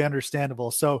totally understandable.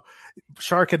 So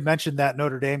Shark had mentioned that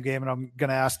Notre Dame game, and I'm going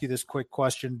to ask you this quick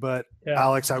question. But,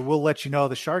 Alex, I will let you know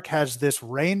the Shark has this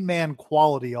Rain Man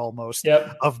quality almost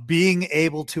of being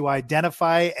able to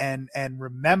identify and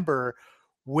remember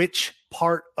which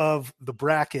part of the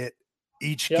bracket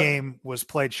each game was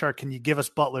played. Shark, can you give us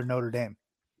Butler Notre Dame?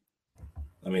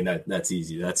 I mean, that's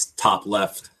easy. That's top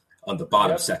left on the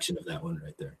bottom section of that one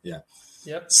right there. Yeah.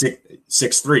 Yep.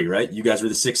 6-3, right? You guys were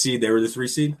the 6 seed. They were the 3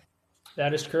 seed.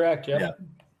 That is correct. Yep. Yeah.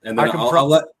 And then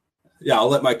I'll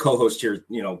let my co-host here,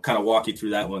 kind of walk you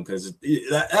through that one, because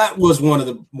that was one of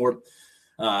the more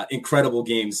incredible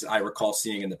games I recall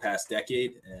seeing in the past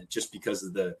decade, just because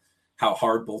of how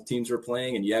hard both teams were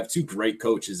playing, and you have two great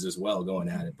coaches as well going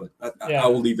at it. But I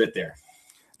will leave it there.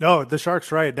 No, the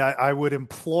Shark's right. I would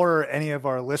implore any of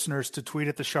our listeners to tweet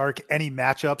at the Shark any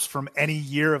matchups from any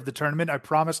year of the tournament. I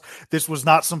promise this was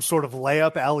not some sort of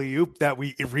layup alley-oop that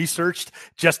we researched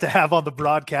just to have on the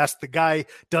broadcast. The guy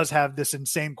does have this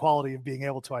insane quality of being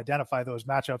able to identify those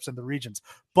matchups in the regions.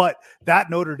 But that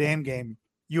Notre Dame game,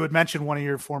 you had mentioned one of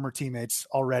your former teammates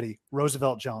already,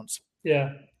 Roosevelt Jones.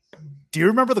 Yeah. Do you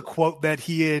remember the quote that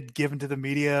he had given to the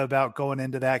media about going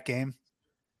into that game?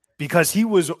 Because he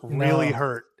was really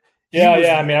hurt. I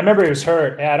mean, I remember he was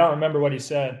hurt. Yeah, I don't remember what he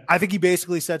said. I think he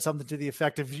basically said something to the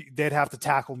effect of, they'd have to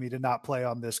tackle me to not play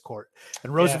on this court.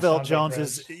 And Roosevelt Jones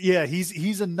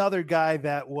he's another guy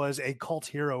that was a cult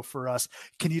hero for us.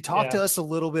 Can you talk to us a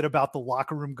little bit about the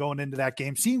locker room going into that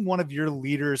game, seeing one of your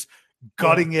leaders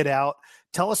gutting it out?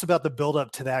 Tell us about the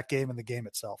buildup to that game and the game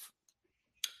itself.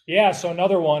 Yeah, so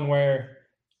another one where,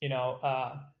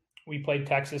 we played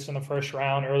Texas in the first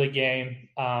round, early game.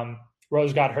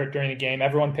 Rose got hurt during the game.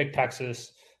 Everyone picked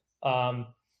Texas. I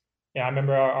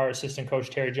remember our assistant coach,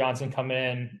 Terry Johnson, coming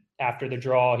in after the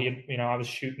draw. I was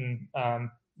shooting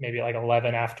maybe like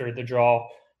 11 after the draw.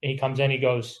 And he comes in, he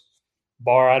goes,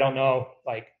 Bar, I don't know.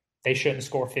 Like, they shouldn't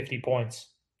score 50 points.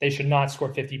 They should not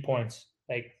score 50 points.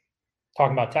 Like,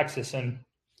 talking about Texas. And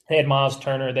they had Miles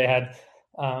Turner. They had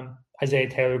Isaiah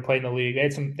Taylor, who played in the league.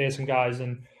 They had some guys.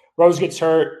 And Rose gets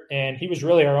hurt, and he was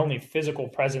really our only physical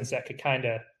presence that could kind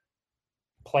of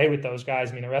play with those guys.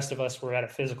 I mean, the rest of us were at a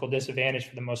physical disadvantage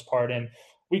for the most part, and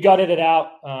we gutted it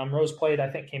out. Rose played, I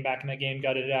think, came back in that game,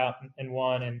 gutted it out, and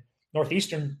won. And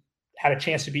Northeastern had a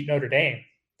chance to beat Notre Dame,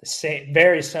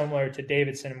 very similar to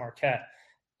Davidson and Marquette.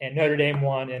 And Notre Dame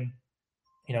won. And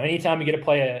anytime you get to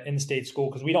play an in-state school,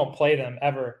 because we don't play them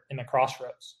ever in the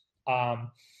Crossroads,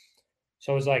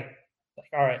 so it was like,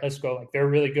 all right, let's go. Like, they're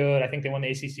really good. I think they won the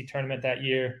ACC tournament that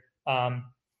year.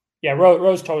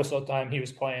 Rose told us all the time he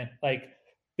was playing. Like,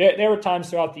 there were times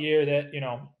throughout the year that,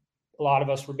 a lot of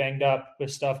us were banged up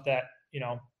with stuff that,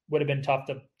 would have been tough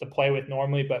to play with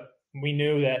normally, but we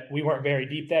knew that we weren't very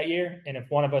deep that year. And if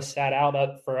one of us sat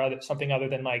out for something other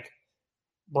than like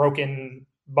broken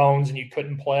bones and you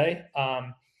couldn't play,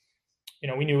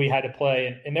 we knew we had to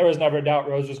play. And there was never a doubt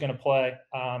Rose was going to play.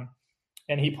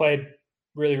 And he played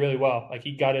really, really well. Like,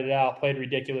 he gutted it out, played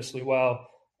ridiculously well.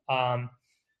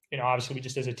 Obviously we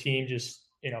just as a team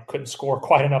couldn't score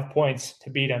quite enough points to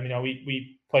beat them.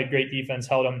 We played great defense,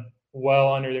 held them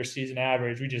well under their season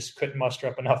average. We just couldn't muster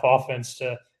up enough offense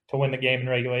to win the game in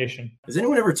regulation. Has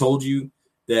anyone ever told you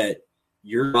that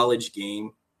your college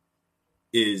game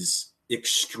is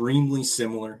extremely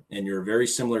similar and you're a very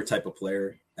similar type of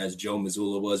player as Joe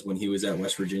Mazzulla was when he was at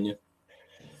West Virginia?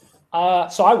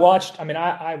 So I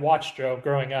watched Joe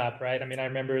growing up, right? I mean, I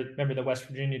remember the West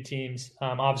Virginia teams.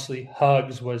 Obviously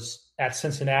Huggs was at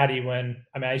Cincinnati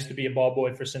I used to be a ball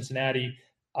boy for Cincinnati.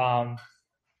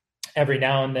 Every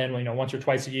now and then, once or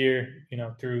twice a year,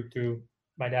 through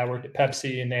my dad worked at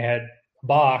Pepsi and they had a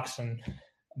box, and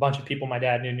a bunch of people my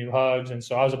dad knew Huggs. And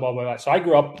so I was a ball boy. So I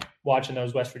grew up watching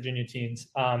those West Virginia teams.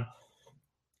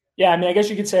 Yeah, I mean, I guess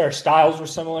you could say our styles were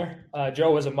similar.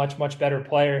 Joe was a much, much better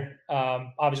player.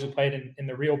 Obviously played in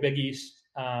the real Big East,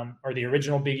 or the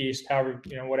original Big East, however,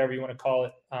 whatever you want to call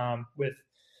it, with,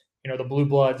 the Blue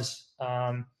Bloods.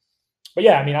 But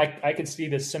yeah, I mean, I could see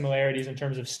the similarities in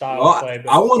terms of style of play.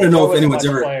 But I want to know if anyone's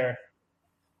ever player.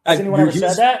 Has anyone ever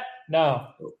said that? No.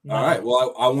 All right.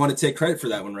 Well, I want to take credit for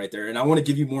that one right there. And I want to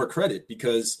give you more credit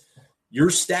because your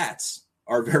stats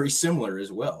are very similar as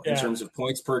well in terms of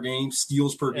points per game,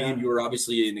 steals per game. You are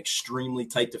obviously an extremely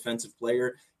tight defensive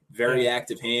player, very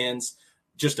active hands,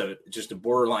 just a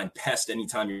borderline pest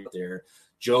anytime you're out there.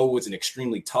 Joe was an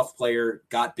extremely tough player,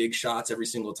 got big shots every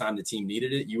single time the team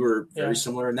needed it. You were very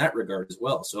similar in that regard as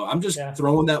well. So I'm just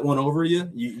throwing that one over you.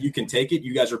 You can take it.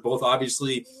 You guys are both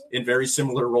obviously in very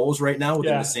similar roles right now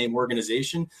within the same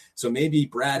organization. So maybe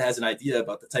Brad has an idea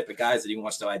about the type of guys that he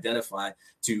wants to identify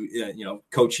to,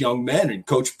 coach young men and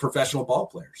coach professional ball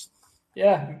players.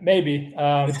 Yeah, maybe.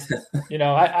 I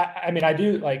mean, I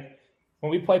do, like,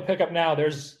 when we play pickup now,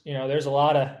 there's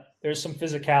some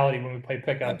physicality when we play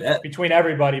pickup between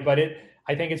everybody, but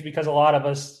I think it's because a lot of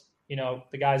us,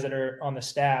 the guys that are on the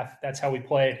staff, that's how we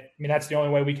play. I mean, that's the only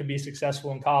way we could be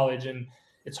successful in college, and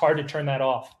it's hard to turn that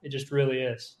off. It just really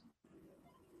is.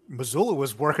 Missoula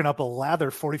was working up a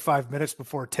lather 45 minutes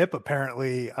before tip,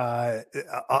 apparently,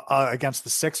 against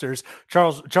the Sixers.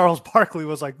 Charles Barkley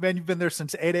was like, "Man, you've been there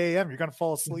since 8 a.m. You're going to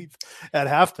fall asleep at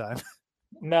halftime."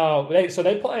 No,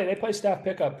 they play staff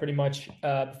pickup pretty much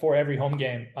before every home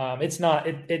game.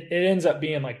 It ends up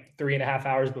being like 3.5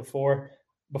 hours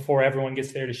before everyone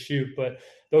gets there to shoot. But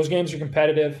those games are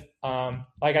competitive.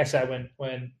 Like I said,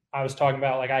 when I was talking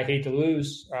about, like, I hate to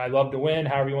lose or I love to win,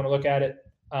 however you want to look at it.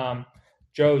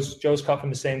 Joe's cut from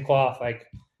the same cloth. Like,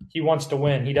 he wants to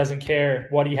win. He doesn't care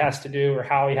what he has to do or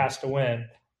how he has to win.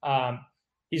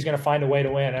 He's going to find a way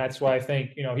to win. And that's why I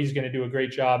think, he's going to do a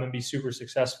great job and be super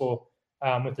successful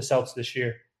with the Celtics this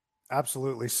year.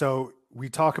 Absolutely. So we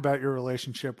talk about your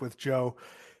relationship with Joe.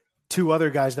 Two other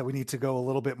guys that we need to go a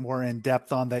little bit more in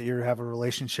depth on that you have a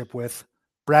relationship with,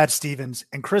 Brad Stevens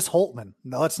and Chris Holtmann.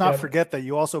 Now, let's not forget that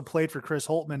you also played for Chris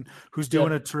Holtmann, who's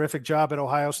doing a terrific job at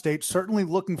Ohio State, certainly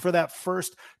looking for that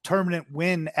first tournament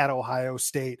win at Ohio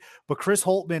State. But Chris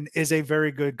Holtmann is a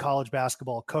very good college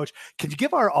basketball coach. Can you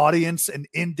give our audience an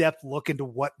in-depth look into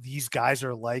what these guys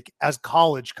are like as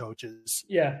college coaches?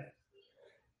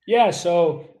 Yeah,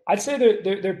 so I'd say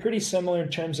they're pretty similar in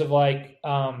terms of, like,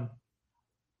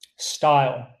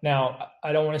 style. Now,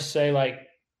 I don't want to say like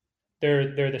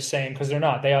they're the same, because they're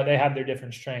not. They have their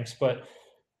different strengths. But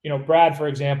Brad, for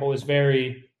example, is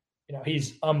very,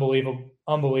 he's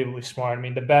unbelievably smart. I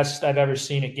mean, the best I've ever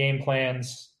seen at game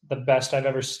plans, the best I've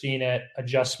ever seen at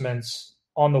adjustments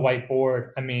on the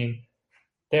whiteboard. I mean,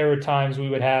 there were times we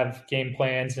would have game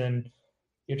plans and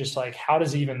you're just like, how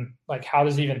does he even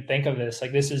think of this?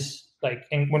 Like, this is like,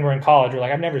 when we're in college, we're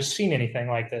like, I've never seen anything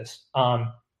like this.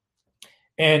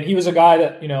 And he was a guy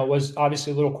that, was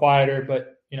obviously a little quieter, but,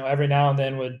 every now and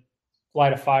then would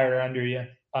light a fire under you.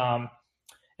 And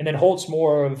then Holt's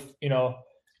more of,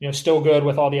 still good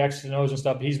with all the X's and O's and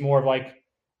stuff. But he's more of like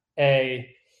a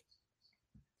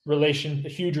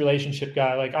huge relationship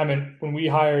guy. Like, when we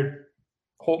hired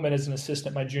Holtmann as an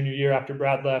assistant my junior year after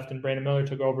Brad left and Brandon Miller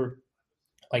took over,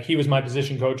 like, he was my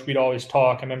position coach. We'd always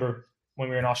talk. I remember when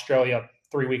we were in Australia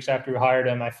 3 weeks after we hired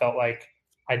him, I felt like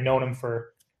I'd known him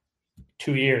for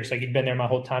 2 years. Like, he'd been there my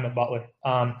whole time at Butler.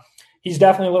 He's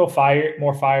definitely a little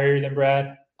more fiery than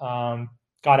Brad.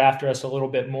 Got after us a little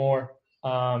bit more.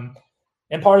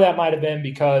 And part of that might have been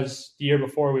because the year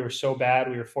before we were so bad.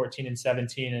 We were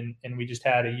 14-17, and we just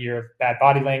had a year of bad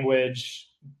body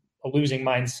language, a losing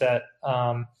mindset.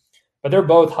 But they're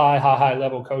both high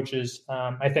level coaches.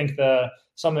 I think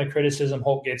some of the criticism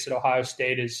Holt gets at Ohio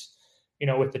State is,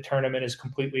 with the tournament is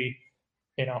completely,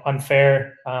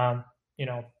 unfair.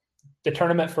 The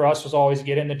tournament for us was always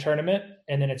get in the tournament,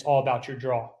 and then it's all about your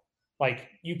draw. Like,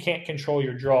 you can't control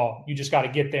your draw. You just got to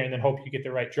get there and then hope you get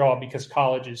the right draw, because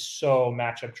college is so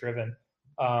matchup driven.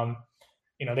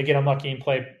 They get unlucky and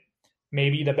play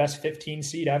maybe the best 15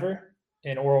 seed ever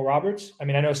in Oral Roberts. I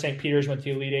mean, I know St. Peter's went to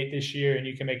the Elite Eight this year, and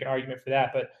you can make an argument for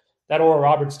that, but that Oral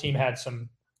Roberts team had some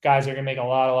guys that are going to make a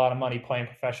lot of money playing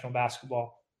professional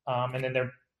basketball. And then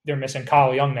they're missing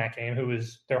Kyle Young that game, who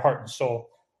is their heart and soul.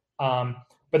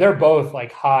 But they're both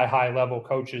like high level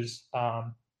coaches.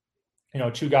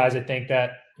 Two guys I think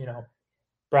that,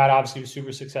 Brad obviously was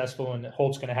super successful, and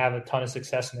Holt's going to have a ton of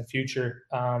success in the future.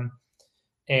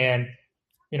 And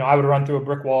I would run through a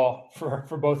brick wall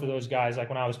for both of those guys. Like,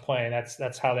 when I was playing,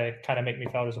 that's how they kind of make me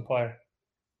feel as a player.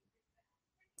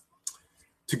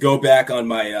 To go back on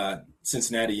my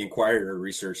Cincinnati Inquirer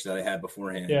research that I had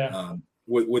beforehand,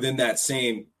 within that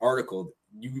same article,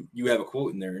 you have a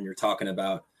quote in there, and you're talking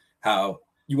about how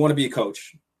you want to be a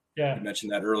coach. Yeah. You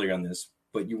mentioned that earlier on this,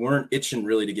 but you weren't itching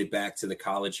really to get back to the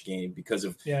college game because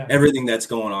of everything that's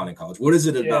going on in college. What is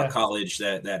it about college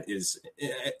that is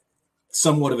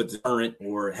somewhat of a deterrent,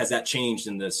 or has that changed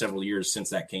in the several years since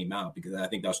that came out? Because I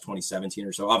think that was 2017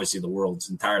 or so. Obviously the world's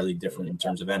entirely different in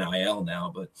terms of NIL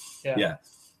now, but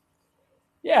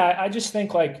yeah, I just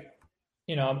think, like,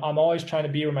 you know, I'm always trying to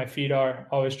be where my feet are,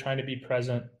 always trying to be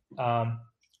present.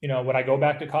 You know, would I go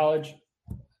back to college?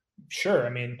 Sure. I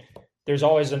mean, there's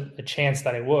always a chance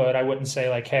that I would. I wouldn't say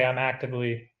like, hey, I'm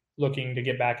actively looking to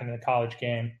get back into the college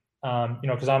game. You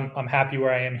know, because I'm happy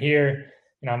where I am here.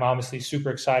 You know, I'm obviously super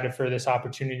excited for this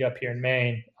opportunity up here in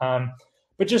Maine.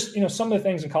 But just, you know, some of the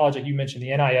things in college, like you mentioned,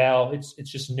 the NIL, it's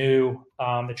just new.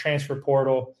 The transfer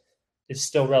portal is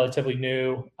still relatively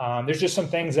new. There's just some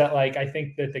things that, like, I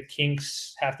think that the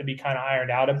kinks have to be kind of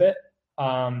ironed out a bit.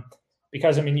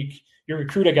 Because, I mean, you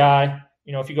recruit a guy,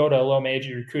 you know, if you go to a low major,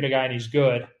 you recruit a guy and he's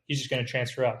good, he's just going to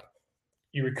transfer up.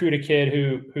 You recruit a kid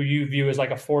who you view as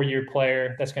like a 4-year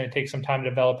player that's going to take some time to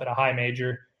develop at a high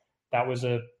major. That was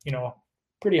a, you know,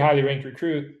 pretty highly ranked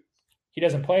recruit. He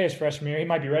doesn't play his freshman year, he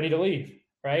might be ready to leave,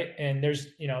 right? And there's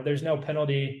no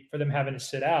penalty for them having to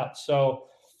sit out. So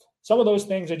some of those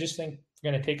things I just think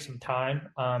are going to take some time.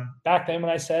 Back then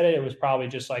when I said it, it was probably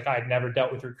just like I'd never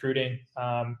dealt with recruiting.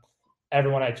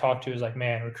 Everyone I talked to is like,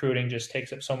 man, recruiting just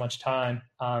takes up so much time.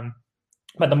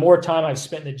 But the more time I've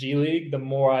spent in the G League, the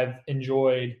more I've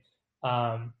enjoyed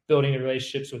building the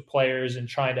relationships with players and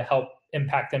trying to help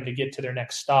impact them to get to their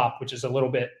next stop, which is a little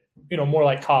bit, you know, more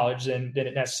like college than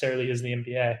it necessarily is the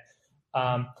NBA.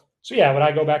 So yeah, would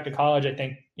I go back to college? I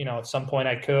think, you know, at some point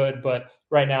I could, but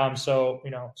right now I'm so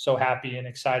happy and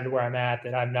excited where I'm at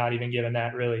that I'm not even giving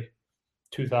that really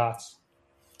two thoughts.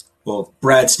 Well,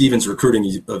 Brad Stevens'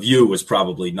 recruiting of you was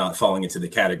probably not falling into the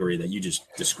category that you just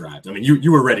described. I mean,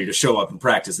 you were ready to show up and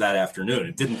practice that afternoon.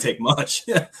 It didn't take much.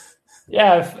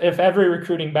 Yeah, if every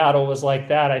recruiting battle was like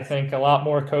that, I think a lot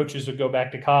more coaches would go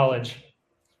back to college.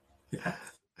 Yeah.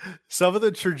 Some of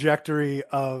the trajectory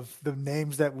of the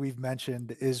names that we've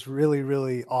mentioned is really,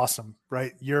 really awesome,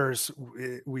 right? Yours,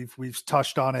 we've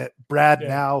touched on it. Brad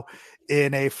now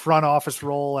in a front office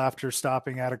role after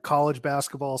stopping at a college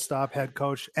basketball stop, head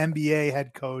coach, NBA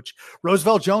head coach.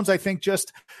 Roosevelt Jones, I think,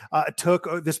 just took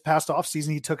this past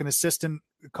offseason, he took an assistant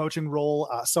coaching role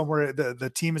somewhere.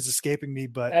 The team is escaping me,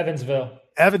 but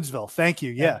Evansville. Thank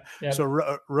you. Yeah.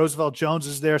 So Roosevelt Jones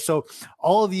is there. So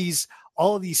all of these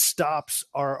stops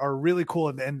are really cool.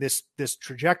 And this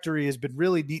trajectory has been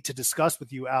really neat to discuss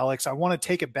with you, Alex. I want to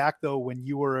take it back though, when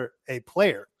you were a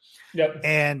player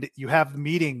and you have the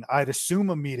meeting, I'd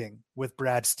assume a meeting with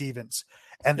Brad Stevens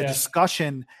and the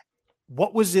discussion.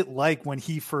 What was it like when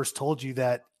he first told you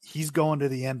that he's going to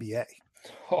the NBA?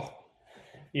 Oh,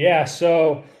 yeah.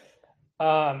 So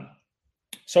it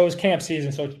was camp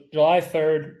season. So July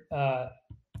 3rd,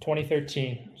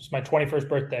 2013, it's my 21st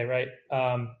birthday. Right.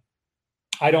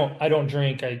 I don't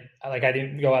drink. I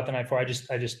didn't go out the night before. I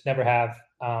just never have.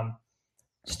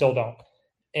 Still don't.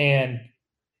 And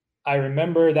I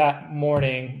remember that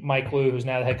morning, Mike Lou, who's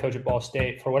now the head coach at Ball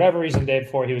State, for whatever reason, the day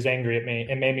before, he was angry at me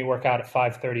and made me work out at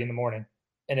 5:30 in the morning,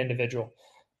 an individual.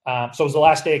 So it was the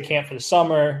last day of camp for the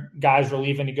summer. Guys were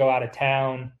leaving to go out of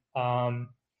town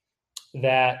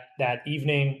that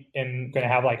evening, and going to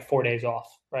have like 4 days off,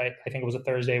 right? I think it was a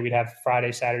Thursday. We'd have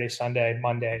Friday, Saturday, Sunday,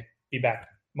 Monday, be back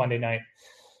Monday night.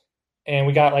 And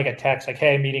we got like a text like,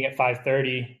 hey, meeting at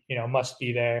 5:30, must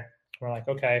be there. We're like,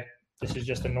 okay, this is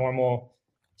just a normal,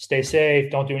 stay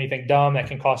safe, don't do anything dumb that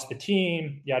can cost the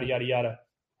team, yada, yada, yada.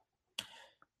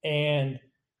 And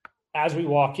as we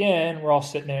walk in, we're all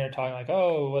sitting there talking like,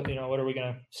 oh, what are we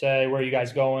going to say? Where are you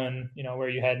guys going? Where are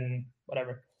you heading?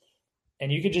 Whatever.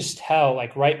 And you could just tell,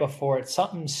 like right before it,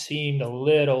 something seemed a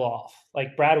little off.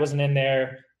 Like Brad wasn't in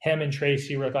there. Him and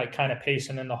Tracy were like kind of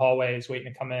pacing in the hallways,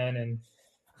 waiting to come in. And,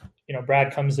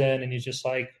 Brad comes in and he's just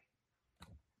like,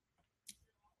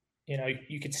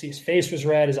 you could see his face was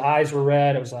red. His eyes were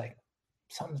red. It was like,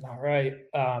 something's not right.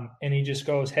 And he just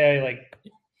goes, hey, like,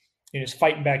 just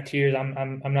fighting back tears.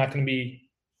 I'm not going to be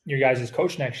your guys'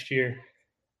 coach next year.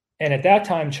 And at that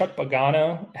time, Chuck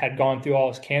Pagano had gone through all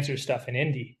his cancer stuff in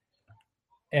Indy.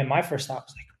 And my first thought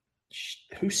was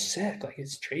like, who's sick? Like,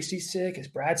 is Tracy sick? Is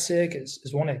Brad sick? Is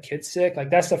one of the kids sick?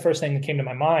 Like, that's the first thing that came to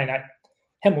my mind.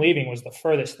 Him leaving was the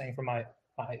furthest thing from my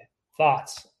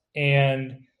thoughts.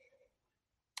 And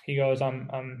he goes, I'm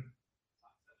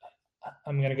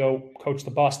going to go coach the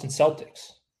Boston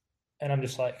Celtics. And I'm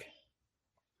just like,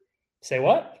 say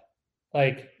what?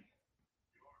 Like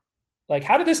like,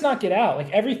 how did this not get out?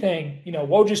 Like everything,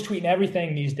 Woj is tweeting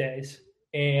everything these days.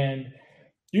 And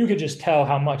you could just tell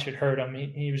how much it hurt him.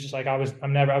 He was just like, I was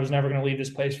never going to leave this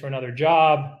place for another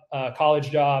job,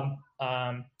 college job.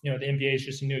 The NBA is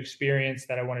just a new experience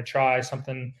that I want to try,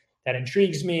 something that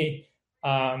intrigues me.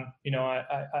 I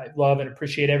love and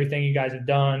appreciate everything you guys have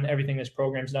done, everything this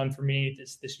program's done for me,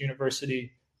 this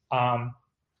university. And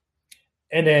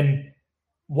then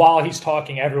while he's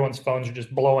talking, everyone's phones are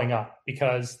just blowing up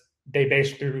because they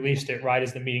basically released it right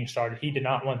as the meeting started. He did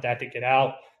not want that to get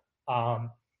out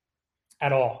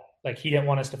at all. Like, he didn't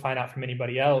want us to find out from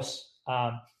anybody else.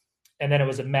 And then it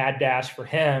was a mad dash for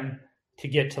him to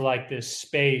get to like this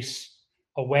space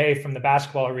away from the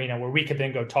basketball arena where we could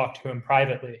then go talk to him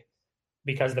privately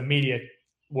because the media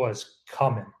was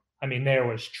coming. I mean, there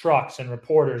was trucks and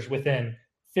reporters within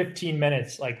 15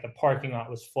 minutes, like the parking lot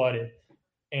was flooded.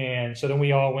 And so then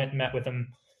we all went and met with him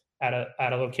at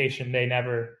a location they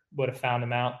never would have found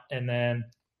him out. And then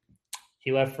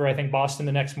he left for, I think, Boston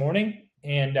the next morning.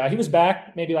 And he was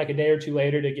back maybe like a day or two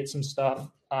later to get some stuff.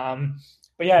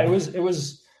 But yeah, it was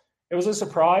a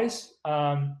surprise.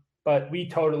 But we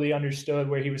totally understood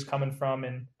where he was coming from.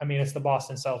 And I mean, it's the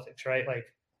Boston Celtics, right? Like,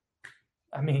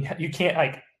 I mean, you can't,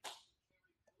 like,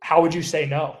 how would you say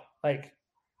no? Like,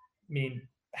 I mean,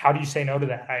 how do you say no to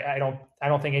that? I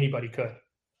don't think anybody could.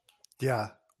 Yeah.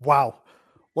 Wow.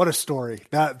 What a story.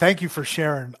 Thank you for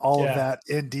sharing all of that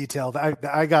in detail.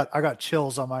 I got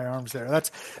chills on my arms there.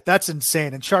 That's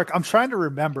insane. And Shark, I'm trying to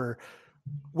remember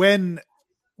when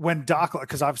Doc,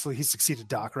 because obviously he succeeded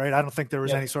Doc, right? I don't think there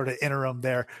was any sort of interim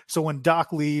there. So when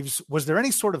Doc leaves, was there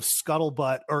any sort of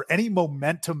scuttlebutt or any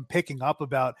momentum picking up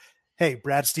about, hey,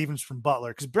 Brad Stevens from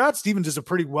Butler? Because Brad Stevens is a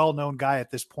pretty well-known guy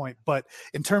at this point, but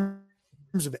in terms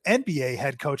of NBA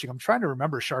head coaching, I'm trying to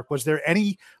remember, Shark, was there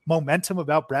any momentum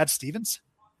about Brad Stevens?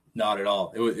 Not at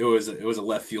all. It was a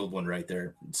left field one right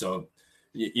there. So,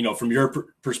 from your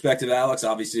perspective, Alex,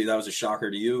 obviously that was a shocker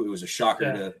to you. It was a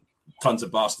shocker to tons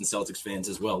of Boston Celtics fans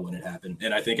as well when it happened.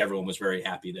 And I think everyone was very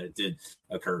happy that it did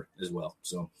occur as well.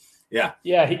 So, yeah.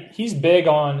 Yeah, he's big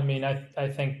on, I mean, I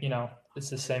think, it's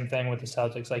the same thing with the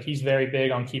Celtics. Like, he's very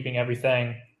big on keeping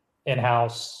everything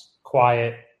in-house,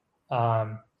 quiet,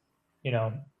 no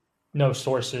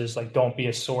sources. Like, don't be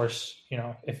a source.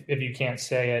 If you can't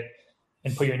say it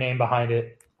and put your name behind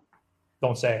it,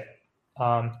 don't say it.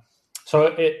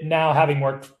 So now, having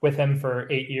worked with him for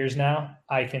 8 years now,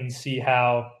 I can see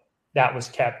how that was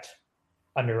kept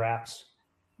under wraps.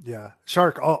 Yeah.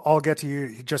 Shark, I'll get to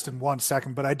you just in 1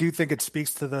 second, but I do think it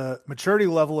speaks to the maturity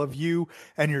level of you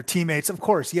and your teammates. Of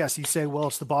course, yes, you say, well,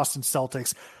 it's the Boston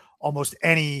Celtics. Almost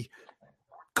any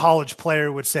college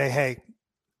player would say, hey,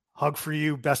 hug for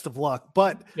you, best of luck.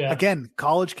 But again,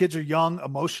 college kids are young,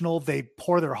 emotional. They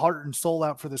pour their heart and soul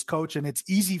out for this coach, and it's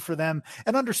easy for them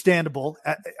and understandable.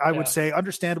 I would say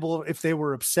understandable if they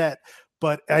were upset,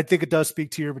 but I think it does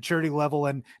speak to your maturity level.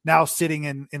 And now sitting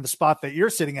in the spot that you're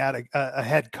sitting at, a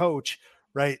head coach,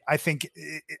 right? I think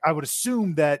I would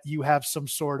assume that you have some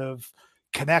sort of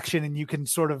connection and you can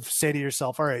sort of say to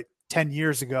yourself, all right, 10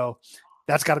 years ago,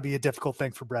 that's got to be a difficult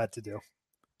thing for Brad to do.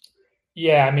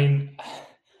 Yeah. I mean,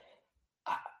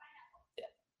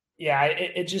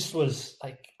 it just was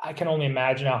like, I can only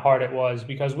imagine how hard it was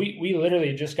because we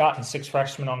literally just gotten 6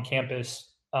 freshmen on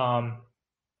campus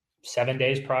 8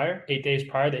 days prior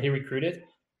that he recruited.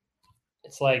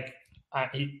 It's like,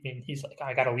 he's like,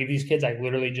 I got to leave these kids. I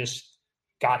literally just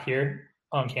got here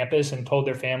on campus and told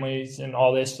their families and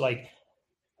all this. Like,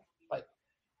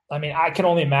 I mean, I can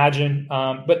only imagine.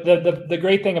 But the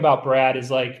great thing about Brad is,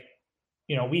 like,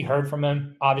 we heard from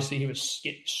him. Obviously, he was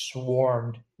getting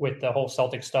swarmed with the whole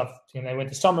Celtic stuff. They went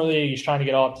to Summer League. He's trying to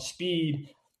get all up to speed.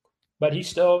 But he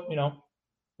still,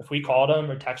 if we called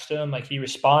him or texted him, like, he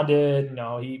responded.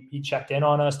 He checked in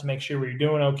on us to make sure we were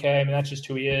doing okay. I mean, that's just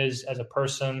who he is as a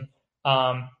person.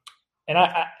 And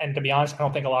to be honest, I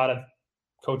don't think a lot of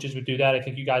coaches would do that. I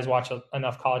think you guys watch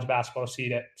enough college basketball to see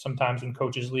that sometimes when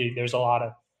coaches leave, there's a lot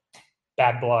of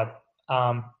bad blood.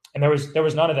 And there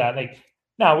was none of that. Like,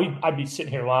 now I'd be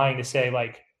sitting here lying to say,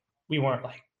 like, we weren't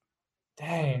like,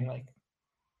 dang, like,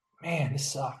 man,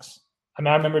 this sucks. I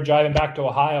mean, I remember driving back to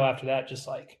Ohio after that, just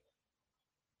like,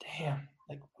 damn,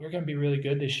 like, we're going to be really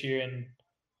good this year. And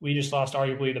we just lost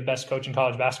arguably the best coach in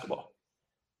college basketball.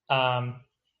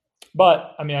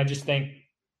 But I mean, I just think,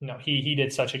 he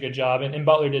did such a good job and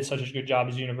Butler did such a good job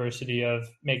as a university of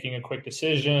making a quick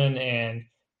decision and,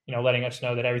 letting us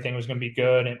know that everything was going to be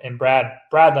good. And Brad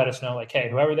let us know, like, hey,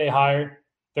 whoever they hire,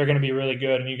 they're going to be really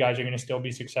good and you guys are going to still be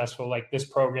successful. Like, this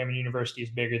program and university is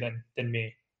bigger than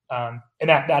me. And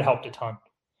that helped a ton.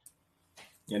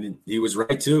 And he was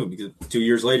right too, because 2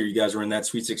 years later, you guys were in that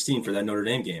Sweet 16 for that Notre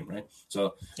Dame game, right?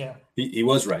 So yeah, he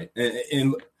was right.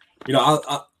 And you know,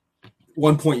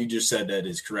 one point you just said that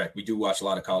is correct. We do watch a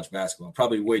lot of college basketball,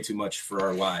 probably way too much for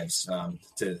our wives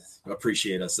to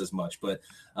appreciate us as much. But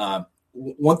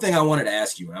one thing I wanted to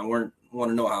ask you, and I want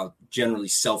to know how generally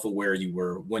self-aware you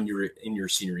were when you were in your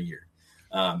senior year.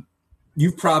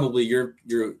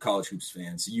 You're a college hoops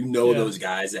fan, so you know those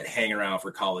guys that hang around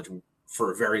for college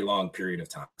for a very long period of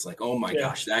time. It's like, oh my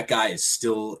gosh, that guy is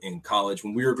still in college.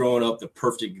 When we were growing up, the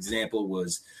perfect example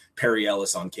was Perry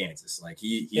Ellis on Kansas. Like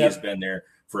he has been there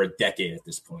for a decade at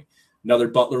this point. Another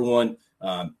Butler one,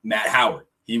 Matt Howard.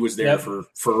 He was there for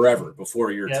forever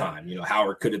before your time. You know,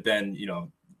 Howard could have been, you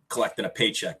know, collecting a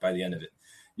paycheck by the end of it.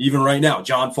 Even right now,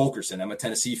 John Fulkerson, I'm a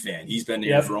Tennessee fan. He's been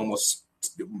there for almost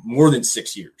more than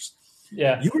 6 years.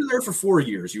 Yeah. You were there for 4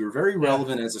 years. You were very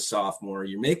relevant as a sophomore.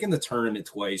 You're making the tournament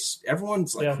twice.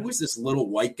 Everyone's like, who is this little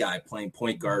white guy playing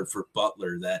point guard for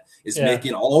Butler that is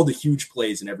making all the huge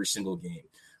plays in every single game?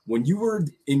 When you were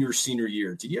in your senior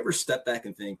year, did you ever step back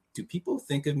and think, do people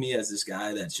think of me as this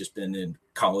guy that's just been in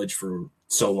college for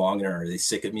so long, and are they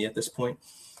sick of me at this point?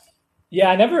 Yeah,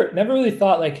 I never really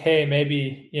thought like, hey,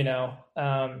 maybe, you know,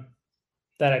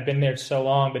 that I've been there so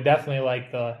long, but definitely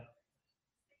like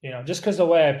just because the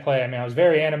way I play. I mean, I was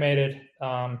very animated.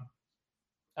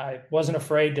 I wasn't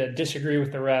afraid to disagree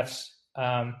with the refs.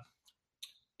 I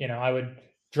would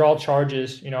draw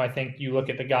charges. You know, I think you look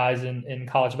at the guys in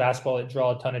college basketball that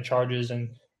draw a ton of charges, and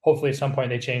hopefully at some point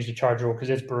they change the charge rule because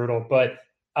it's brutal. But,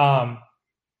 I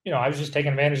was just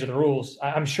taking advantage of the rules.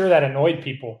 I'm sure that annoyed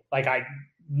people. Like, I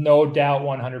no doubt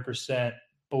 100%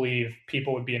 believe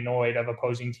people would be annoyed of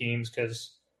opposing teams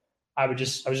because I was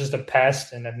just a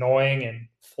pest and annoying and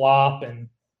flop.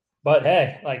 But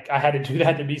hey, like, I had to do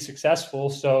that to be successful.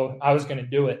 So I was going to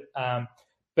do it.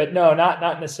 But no,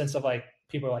 not in the sense of like,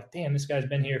 people are like, damn, this guy's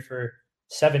been here for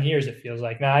 7 years. It feels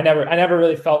like. No, I never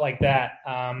really felt like that.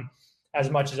 As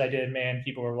much as I did, man,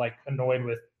 people were like annoyed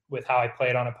with how I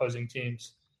played on opposing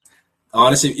teams.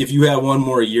 Honestly, if you had one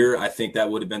more year, I think that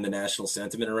would have been the national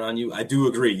sentiment around you. I do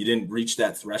agree. You didn't reach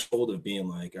that threshold of being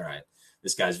like, all right,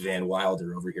 this guy's Van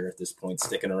Wilder over here at this point,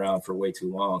 sticking around for way too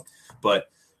long. But,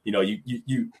 you know,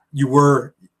 you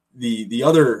were the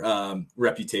other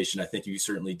reputation I think you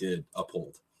certainly did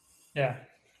uphold. Yeah.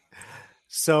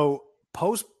 So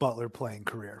post Butler playing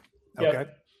career. Okay.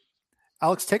 Yep.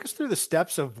 Alex, take us through the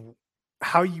steps of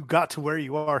how you got to where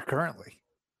you are currently.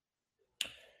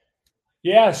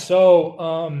 Yeah.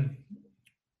 So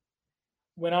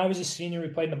when I was a senior, we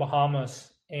played in the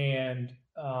Bahamas, and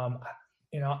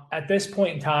at this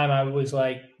point in time, I was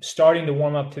like starting to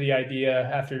warm up to the idea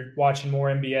after watching more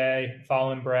NBA,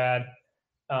 following Brad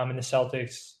in the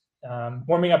Celtics,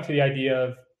 warming up to the idea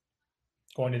of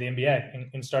going to the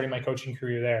NBA and starting my coaching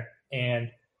career there.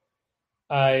 And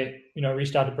I,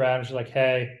 reached out to Brad and was like,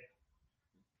 hey,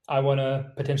 I want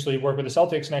to potentially work with the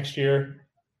Celtics next year.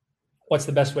 What's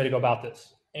the best way to go about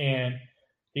this? And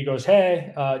he goes,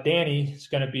 hey, Danny is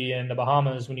going to be in the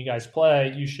Bahamas when you guys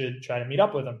play. You should try to meet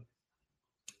up with him.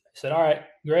 I said, all right,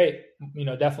 great.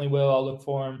 Definitely will. I'll look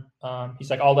for him. He's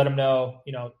like, I'll let him know,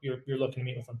 you're looking to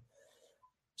meet with him.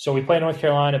 So we play North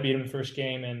Carolina, beat him the first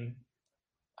game, and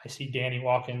I see Danny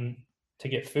walking to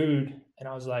get food. And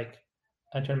I was like,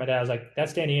 I turned to my dad, I was like,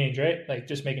 that's Danny Ainge, right? Like,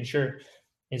 just making sure.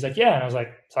 He's like, yeah. And I was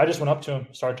like, so I just went up to him,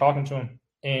 started talking to him.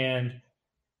 And,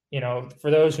 for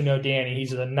those who know Danny,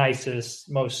 he's the nicest,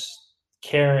 most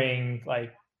caring,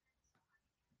 like,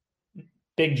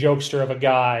 big jokester of a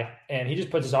guy. And he just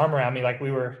puts his arm around me like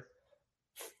we were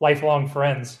lifelong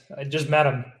friends. I just met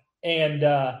him. And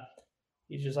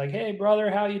he's just like, hey,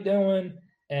 brother, how you doing?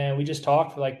 And we just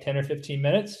talked for like 10 or 15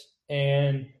 minutes.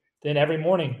 And then every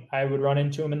morning I would run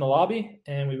into him in the lobby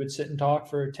and we would sit and talk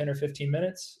for 10 or 15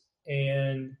 minutes.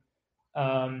 And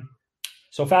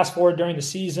so fast forward during the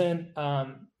season,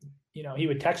 he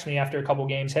would text me after a couple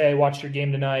games, hey, watched your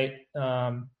game tonight.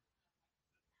 Thought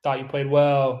you played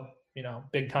well,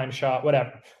 big time shot,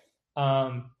 whatever.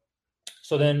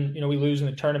 So then, we lose in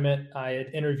the tournament. I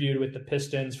had interviewed with the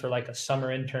Pistons for like a summer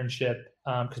internship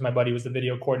because my buddy was the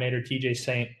video coordinator, TJ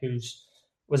Saint,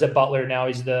 was at Butler. Now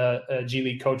he's the G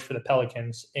League coach for the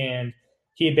Pelicans. And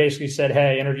he had basically said,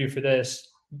 hey, interview for this.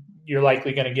 You're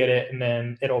likely going to get it, and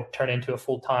then it'll turn into a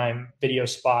full-time video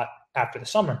spot after the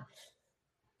summer.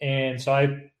 And so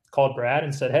I called Brad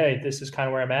and said, hey, this is kind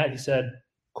of where I'm at. He said,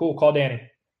 cool, call Danny.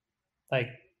 Like,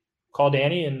 call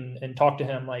Danny and talk to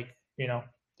him. Like,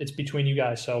 it's between you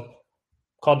guys. So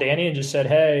called Danny and just said,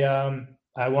 hey,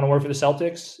 I want to work for the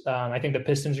Celtics. I think the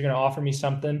Pistons are going to offer me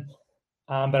something.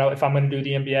 But if I'm going to do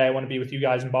the NBA, I want to be with you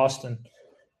guys in Boston.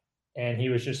 And he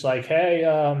was just like, hey,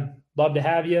 love to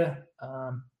have you.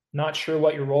 Not sure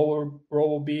what your role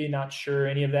will be, not sure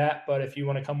any of that. But if you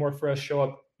want to come work for us, show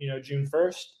up, June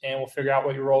 1st, and we'll figure out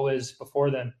what your role is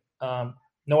before then.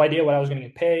 No idea what I was going to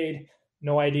get paid,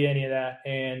 no idea any of that.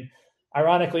 And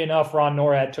ironically enough, Ron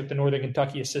Norad took the Northern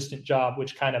Kentucky assistant job,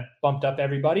 which kind of bumped up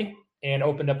everybody and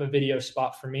opened up a video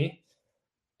spot for me.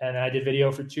 And then I did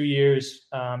video for 2 years,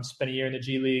 spent a year in the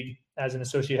G League as an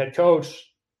associate head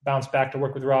coach, bounced back to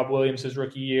work with Rob Williams his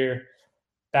rookie year,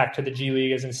 back to the G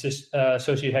League as an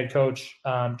associate head coach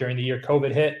during the year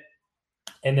COVID hit.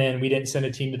 And then we didn't send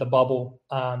a team to the bubble.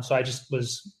 So I just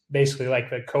was basically like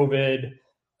the COVID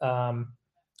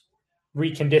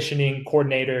reconditioning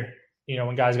coordinator.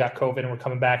 When guys got COVID and were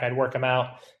coming back, I'd work them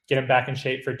out, get them back in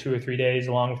shape for 2 or 3 days,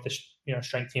 along with the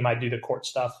strength team. I'd do the court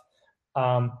stuff.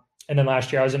 And then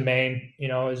last year I was in Maine,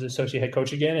 as associate head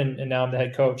coach again, and now I'm the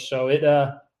head coach. So it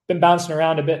been bouncing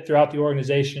around a bit throughout the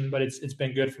organization, but it's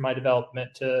been good for my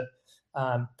development to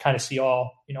kind of see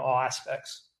all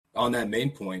aspects. On that main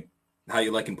point, how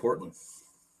you liking Portland?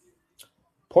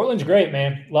 Portland's great,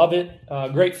 man. Love it.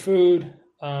 Great food.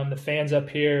 The fans up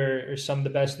here are some of the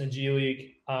best in the G League.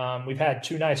 We've had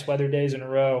 2 nice weather days in a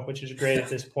row, which is great at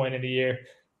this point of the year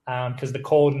because the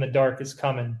cold and the dark is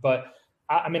coming. But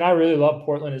I really love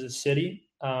Portland as a city.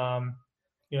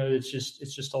 It's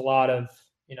just a lot of,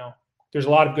 there's a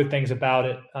lot of good things about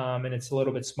it, and it's a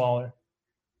little bit smaller.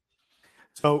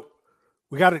 So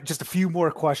we got just a few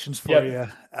more questions for you,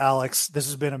 Alex. This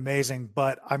has been amazing,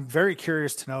 but I'm very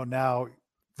curious to know now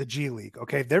the G League.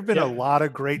 Okay. There've been a lot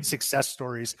of great success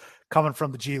stories coming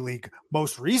from the G League.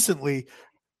 Most recently,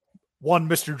 one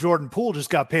Mr. Jordan Poole just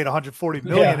got paid $140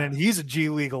 million and he's a G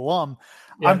League alum.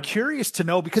 Yeah. I'm curious to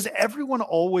know, because everyone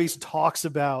always talks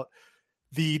about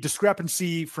the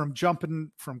discrepancy from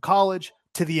jumping from college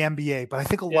to the NBA, but I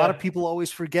think a lot of people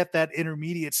always forget that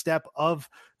intermediate step of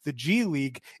the G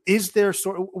League. Is there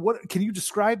what can you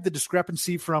describe the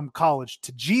discrepancy from college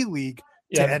to G League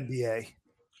to NBA?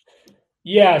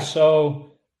 Yeah.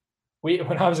 So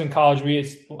when I was in college, we had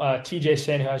TJ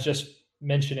Sin, who I was just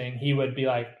mentioning, he would be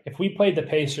like, if we played the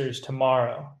Pacers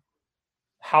tomorrow,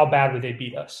 how bad would they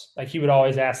beat us? Like, he would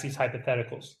always ask these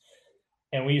hypotheticals.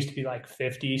 And we used to be like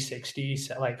 50, 60.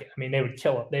 They would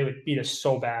kill it. They would beat us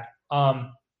so bad. I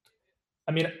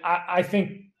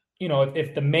think,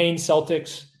 if the Maine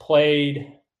Celtics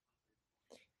played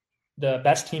the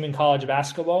best team in college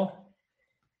basketball,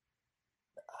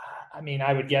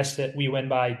 I would guess that we win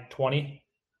by 20,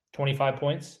 25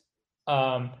 points.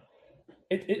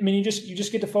 You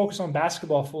just get to focus on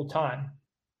basketball full time,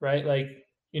 right?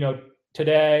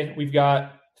 Today we've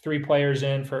got 3 players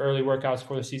in for early workouts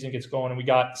before the season gets going, and we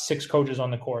got 6 coaches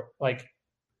on the court.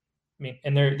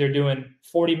 And they're doing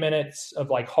 40 minutes of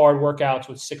hard workouts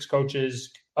with 6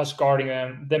 coaches, us guarding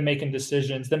them making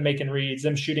decisions, them making reads,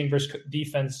 them shooting versus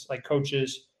defense,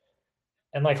 coaches.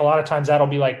 And a lot of times that'll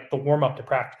be the warm up to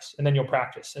practice, and then you'll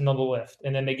practice and then they'll lift.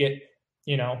 And then they get,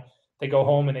 they go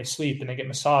home and they sleep and they get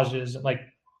massages. And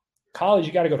college,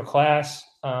 you got to go to class.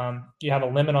 You have a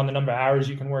limit on the number of hours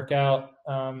you can work out.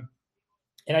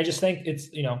 And I just think it's,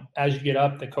 as you get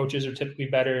up, the coaches are typically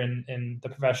better in the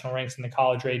professional ranks and the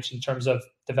college ranks in terms of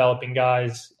developing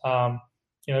guys.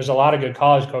 There's a lot of good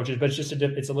college coaches, but it's just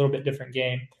it's a little bit different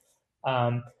game.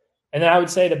 And then I would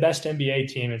say the best NBA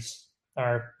team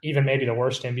or even maybe the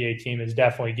worst NBA team is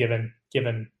definitely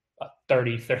given a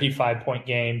 30, 35 point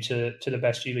game to the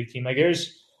best G League team.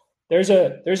 There's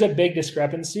a big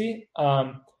discrepancy.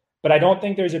 But I don't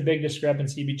think there's a big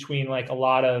discrepancy between a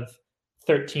lot of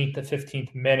 13th to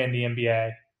 15th men in the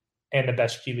NBA and the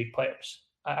best G League players.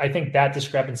 I think that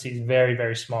discrepancy is very,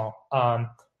 very small. But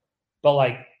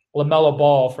LaMelo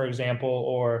Ball, for example,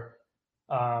 or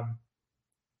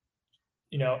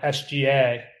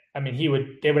SGA, they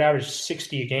would average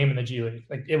 60 a game in the G League.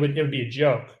 It would be a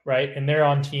joke, right? And they're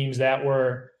on teams that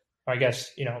were, I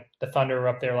guess, the Thunder were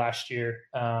up there last year.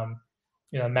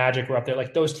 Magic were up there.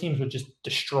 Those teams would just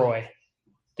destroy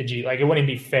the G. It wouldn't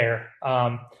be fair.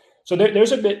 So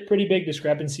there's a pretty big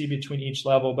discrepancy between each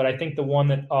level, but I think the one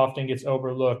that often gets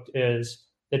overlooked is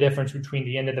the difference between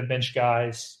the end of the bench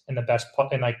guys and the best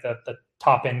and the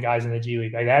top end guys in the G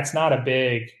League. There's not a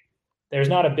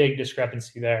big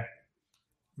discrepancy there.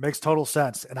 Makes total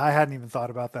sense. And I hadn't even thought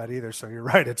about that either. So you're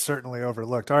right. It's certainly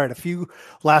overlooked. All right. A few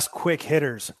last quick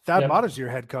hitters. Thad Matta's your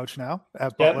head coach now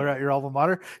at Butler at your alma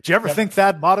mater. Do you ever think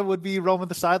Thad Matta would be roaming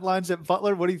the sidelines at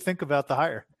Butler? What do you think about the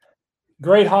hire?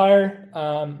 Great hire.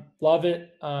 Love it.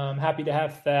 Happy to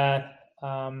have Thad.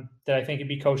 That I think he'd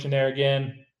be coaching there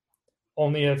again.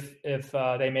 Only if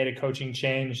they made a coaching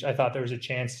change. I thought there was a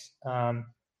chance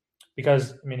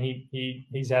because I mean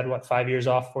he's had 4 years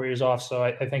off. So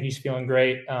I think he's feeling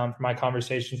great. From my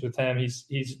conversations with him,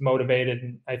 he's motivated,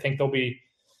 and I think they'll be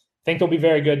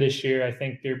very good this year. I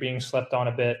think they're being slept on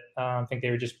a bit. I think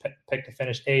they were just picked to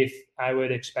finish 8th. I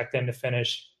would expect them to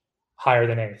finish higher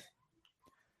than 8th.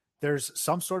 There's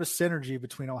some sort of synergy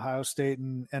between Ohio State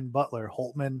and Butler.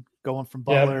 Holtman going from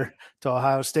Butler to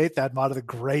Ohio State. That might have the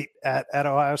great at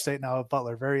Ohio State, now at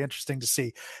Butler. Very interesting to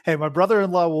see. Hey, my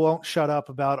brother-in-law won't shut up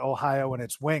about Ohio and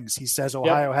its wings. He says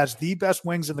Ohio has the best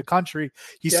wings in the country.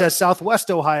 He says Southwest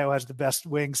Ohio has the best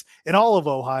wings in all of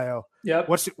Ohio. Yep.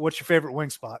 What's your favorite wing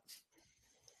spot?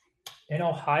 In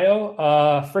Ohio,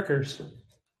 Frickers.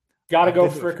 Got to go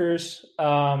Frickers.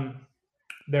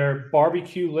 Their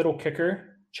barbecue little kicker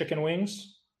chicken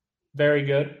wings, very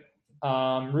good.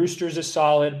 Roosters is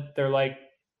solid. They're like,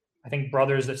 I think,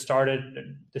 brothers that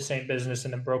started the same business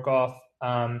and then broke off.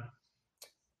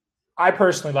 I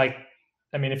personally like,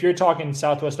 I mean, if you're talking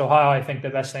Southwest Ohio, I think the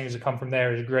best things that come from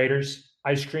there is Grater's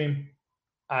ice cream.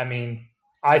 I mean,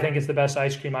 I think it's the best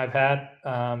ice cream I've had.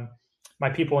 My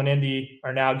people in Indy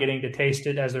are now getting to taste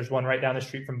it, as there's one right down the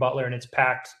street from Butler, and it's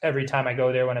packed every time I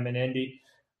go there when I'm in Indy.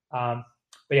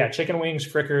 But yeah, chicken wings,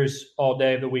 Frickers all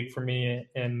day of the week for me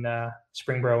in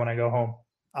Springboro when I go home.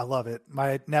 I love it.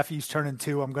 My nephew's turning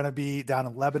 2. I'm going to be down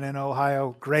in Lebanon,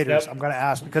 Ohio. Graders. I'm going to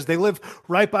ask because they live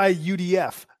right by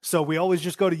UDF. So we always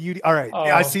just go to UDF. All right.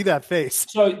 I see that face.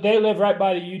 So they live right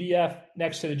by the UDF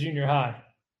next to the junior high.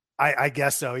 I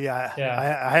guess so. Yeah.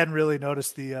 I hadn't really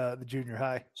noticed the junior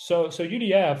high. So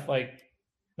UDF, like,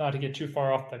 not to get too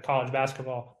far off the college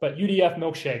basketball, but UDF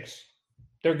milkshakes,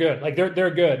 they're good. Like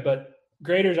they're good, but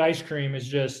Grater's ice cream is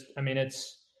just, I mean,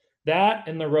 it's that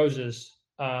and the Roses.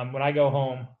 When I go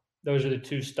home, those are the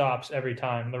 2 stops every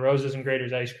time, the Roses and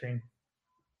Grater's ice cream.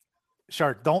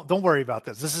 Shark, don't worry about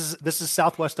this. This is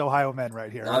Southwest Ohio men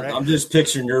right here. Right? I'm just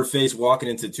picturing your face walking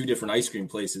into 2 different ice cream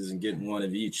places and getting one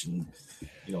of each and,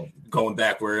 going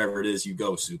back wherever it is you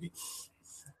go, Subi.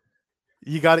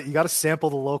 You got to sample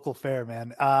the local fare,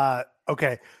 man.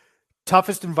 Okay.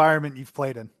 Toughest environment you've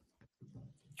played in?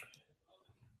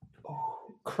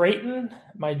 Creighton,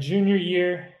 my junior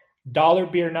year, dollar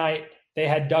beer night. They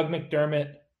had Doug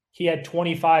McDermott. He had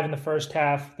 25 in the first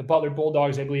half. The Butler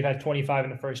Bulldogs, I believe, had 25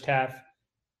 in the first half.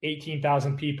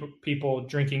 18,000 people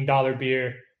drinking dollar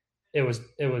beer. It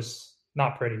was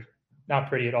not pretty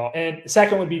at all. And the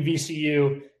second would be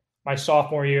VCU, my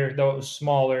sophomore year, though it was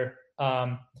smaller.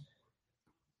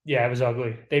 It was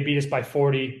ugly. They beat us by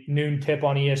 40. Noon tip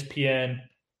on ESPN.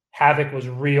 Havoc was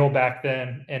real back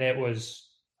then, and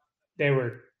they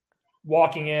were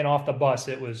walking in off the bus.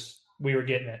 We were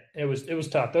getting it. It was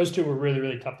tough. Those 2 were really,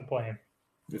 really tough to play in.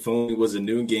 If only it was a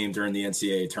noon game during the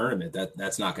NCAA tournament,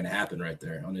 that's not going to happen right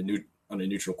there on a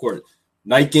neutral court.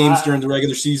 Night games during the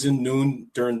regular season, noon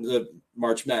during the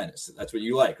March Madness. That's what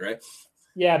you like, right?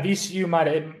 Yeah, VCU might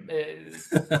have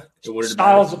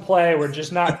styles of play were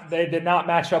just not. They did not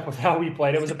match up with how we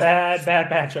played. It was a bad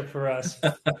matchup for us.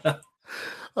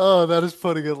 Oh, that is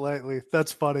putting it lightly.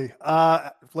 That's funny.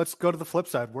 Let's go to the flip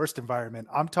side. Worst environment.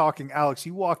 I'm talking, Alex,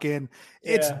 you walk in,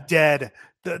 it's dead.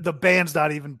 The band's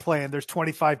not even playing. There's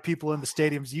 25 people in the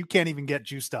stadiums. You can't even get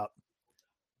juiced up.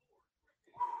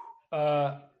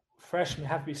 Freshmen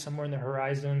have to be somewhere in the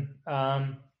horizon.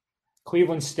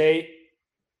 Cleveland State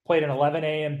played an 11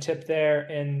 a.m. tip there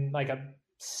in like a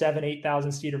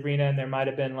 8,000 seat arena, and there might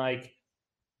have been like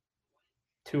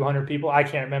 200 people. I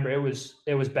can't remember. It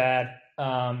was bad.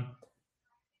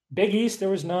 Big East, there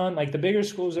was none. Like the bigger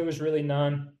schools, there was really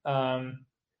none. I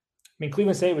mean,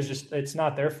 Cleveland State was just, it's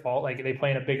not their fault. Like they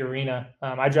play in a big arena.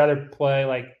 I'd rather play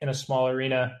like in a small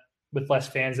arena with less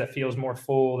fans that feels more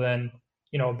full than,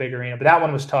 a big arena. But that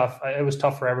one was tough. It was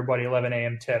tough for everybody, 11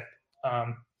 a.m. tip.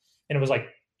 And it was like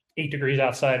 8 degrees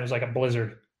outside. It was like a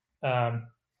blizzard. That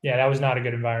was not a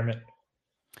good environment.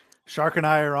 Shark and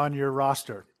I are on your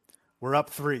roster. We're up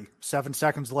 3, 7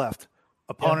 seconds left.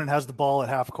 Opponent has the ball at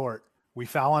half court. We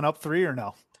fouling up 3 or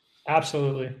no?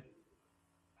 Absolutely.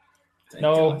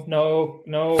 No.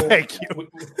 Thank you.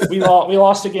 We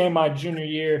lost a game my junior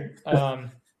year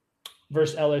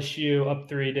versus LSU, up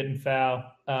 3, didn't foul.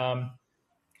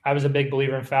 I was a big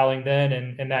believer in fouling then,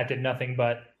 and that did nothing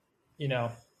but,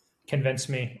 convince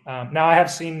me. Now I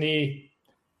have seen the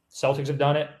Celtics have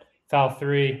done it, foul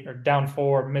 3 or down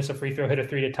 4, miss a free throw, hit a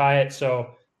 3 to tie it.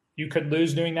 So you could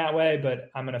lose doing that way, but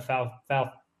I'm going to foul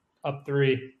up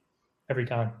 3 every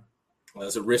time. Well,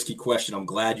 that's a risky question. I'm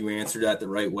glad you answered that the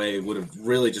right way. It would have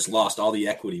really just lost all the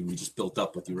equity we just built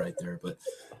up with you right there. But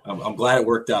I'm glad it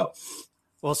worked out.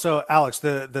 Well, so Alex,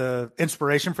 the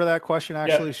inspiration for that question,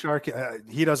 actually, Shark,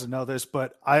 he doesn't know this,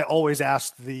 but I always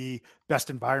ask the best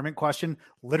environment question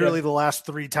literally the last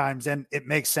 3 times, and it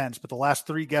makes sense. But the last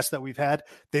 3 guests that we've had,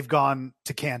 they've gone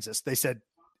to Kansas. They said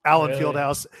Allen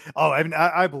Fieldhouse. Oh, I mean,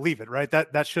 I believe it, right?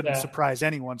 That shouldn't surprise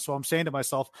anyone. So I'm saying to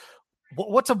myself,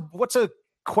 what's a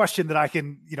question that I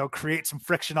can, create some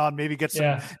friction on, maybe get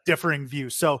some differing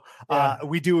views. So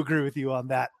we do agree with you on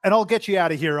that. And I'll get you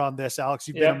out of here on this, Alex.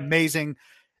 You've been amazing.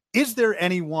 Is there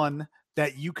anyone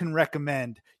that you can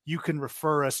recommend, you can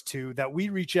refer us to, that we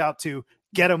reach out to,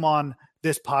 get them on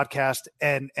this podcast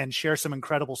and share some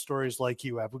incredible stories like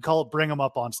you have? We call it Bring Them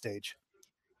Up on Stage.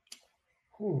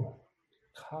 Ooh,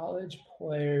 college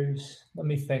players. Let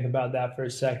me think about that for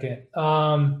a second.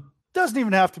 Doesn't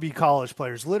even have to be college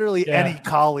players. Literally any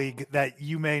colleague that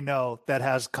you may know that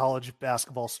has college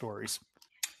basketball stories.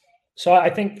 So I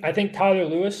think Tyler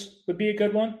Lewis would be a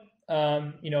good one.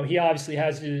 He obviously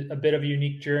has a bit of a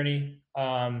unique journey.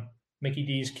 Mickey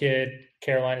D's kid,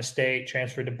 Carolina State,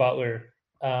 transferred to Butler,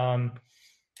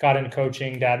 got into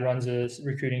coaching. Dad runs a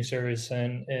recruiting service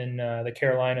in the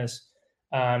Carolinas.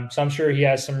 So I'm sure he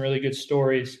has some really good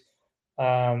stories.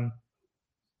 Trying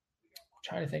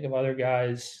to think of other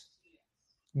guys,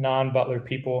 non-Butler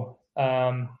people.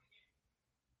 Matt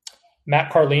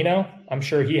Carlino, I'm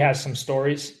sure he has some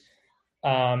stories.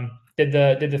 Did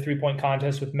the 3-point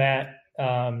contest with Matt.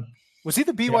 Was he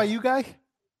the BYU guy?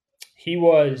 He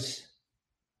was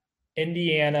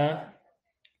Indiana,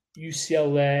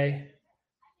 UCLA,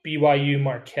 BYU,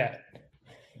 Marquette.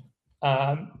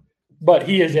 But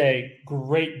he is a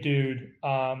great dude.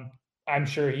 I'm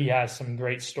sure he has some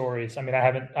great stories. I mean,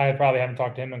 I probably haven't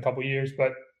talked to him in a couple of years,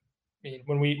 but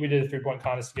when we did the 3-point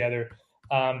contest together,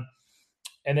 and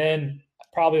then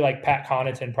probably like Pat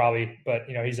Connaughton, but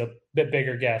he's a bit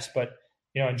bigger guest, but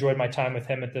enjoyed my time with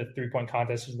him at the 3-point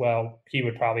contest as well. He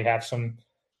would probably have some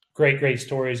great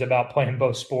stories about playing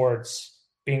both sports,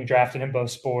 being drafted in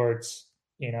both sports,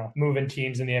 moving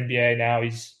teams in the NBA. Now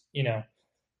he's,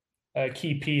 a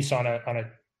key piece on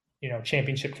a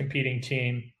championship competing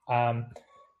team.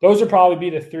 Those would probably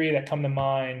be the 3 that come to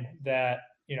mind that,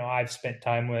 I've spent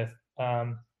time with.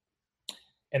 And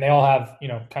they all have,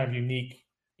 kind of unique,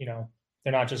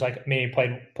 they're not just like me,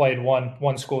 played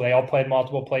one school. They all played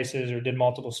multiple places or did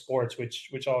multiple sports,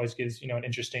 which always gives, an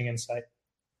interesting insight.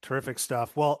 Terrific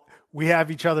stuff. Well, we have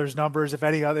each other's numbers. If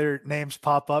any other names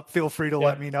pop up, feel free to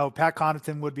let me know. Pat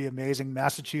Connaughton would be amazing.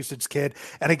 Massachusetts kid.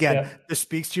 And again, this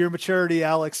speaks to your maturity,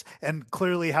 Alex, and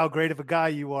clearly how great of a guy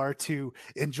you are to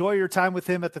enjoy your time with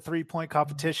him at the 3-point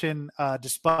competition,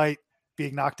 despite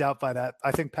being knocked out by that. I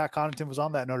think Pat Connaughton was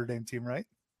on that Notre Dame team, right?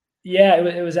 Yeah,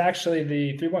 it was actually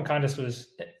the 3-point contest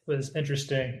was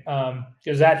interesting. It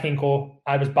was at Hinkle.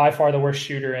 I was by far the worst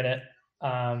shooter in it.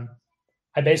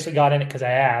 I basically got in it because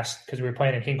I asked, because we were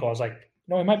playing in Hinkle. I was like,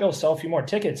 we might be able to sell a few more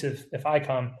tickets if I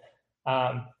come.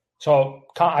 So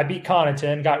I beat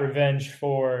Connaughton, got revenge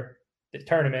for the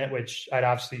tournament, which I'd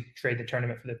obviously trade the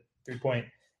tournament for the 3-point.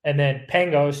 And then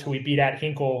Pangos, who we beat at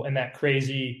Hinkle in that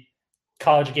crazy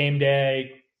college game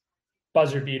day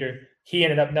buzzer beater, he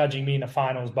ended up nudging me in the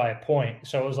finals by a point.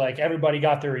 So it was like everybody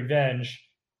got their revenge,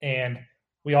 and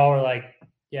we all were like,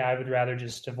 yeah, I would rather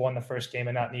just have won the first game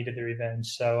and not needed the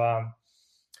revenge. So,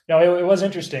 it was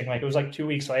interesting. Like, it was like 2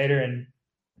 weeks later, and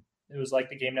it was like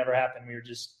the game never happened. We were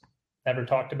just never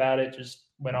talked about it, just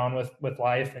went on with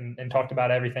life and talked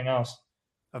about everything else.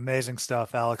 Amazing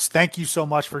stuff, Alex. Thank you so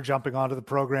much for jumping onto the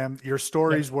program. Your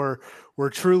stories were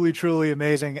truly, truly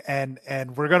amazing, and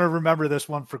we're going to remember this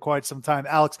one for quite some time.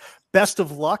 Alex, best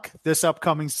of luck this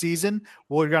upcoming season.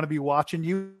 We're going to be watching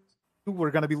you.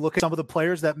 We're going to be looking at some of the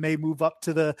players that may move up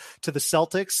to the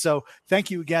Celtics. So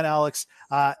thank you again, Alex,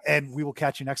 and we will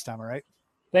catch you next time, all right?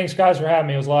 Thanks, guys, for having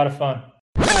me. It was a lot of fun.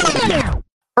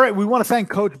 All right, we want to thank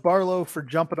Coach Barlow for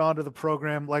jumping onto the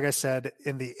program. Like I said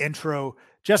in the intro,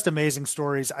 just amazing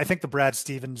stories. I think the Brad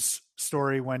Stevens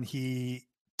story when he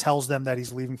tells them that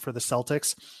he's leaving for the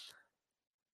Celtics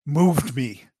moved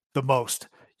me the most.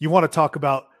 You want to talk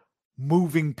about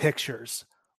moving pictures,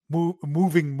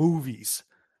 moving movies,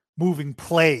 moving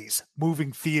plays,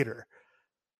 moving theater.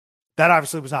 That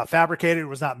obviously was not fabricated. It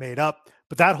was not made up,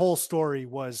 but that whole story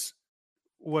was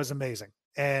amazing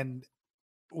and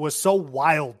was so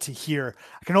wild to hear.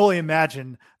 I can only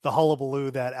imagine the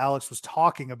hullabaloo that Alex was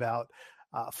talking about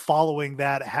following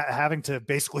that, having to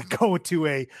basically go to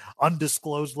a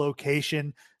undisclosed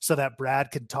location so that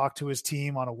Brad could talk to his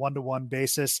team on a one-to-one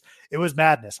basis. It was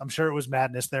madness. I'm sure it was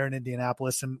madness there in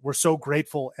Indianapolis. And we're so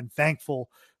grateful and thankful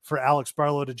for Alex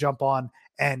Barlow to jump on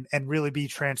and really be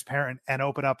transparent and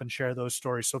open up and share those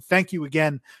stories. So thank you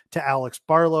again to Alex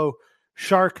Barlow.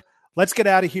 Shark, let's get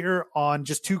out of here on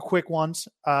just two quick ones.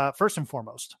 First and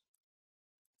foremost,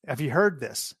 have you heard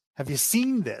this? Have you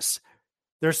seen this?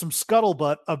 There's some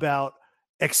scuttlebutt about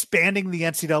expanding the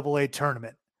NCAA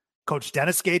tournament. Coach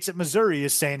Dennis Gates at Missouri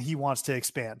is saying he wants to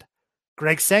expand.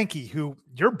 Greg Sankey, who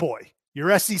your boy,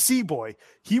 your SEC boy,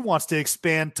 he wants to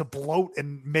expand to bloat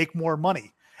and make more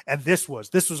money. And this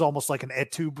was almost like an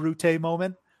et tu Brute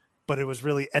moment, but it was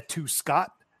really et tu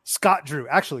Scott. Scott Drew.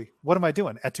 Actually, what am I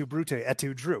doing? Et tu Brute, et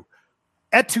tu Drew.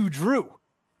 Et tu Drew.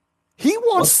 He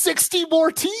wants 60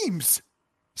 more teams.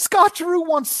 Scott Drew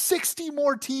wants 60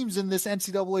 more teams in this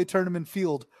NCAA tournament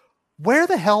field. Where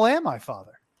the hell am I,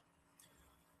 Father?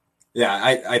 Yeah,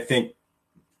 I think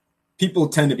people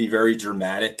tend to be very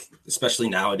dramatic, especially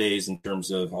nowadays in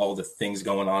terms of all the things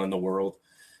going on in the world,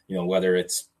 whether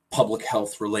it's public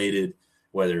health related,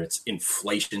 whether it's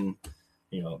inflation,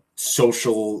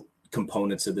 social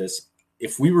components of this.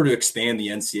 If we were to expand the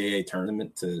NCAA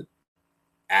tournament to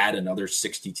add another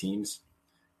 60 teams,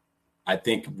 I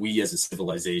think we as a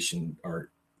civilization are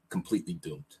completely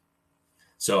doomed.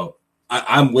 So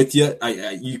I'm with you.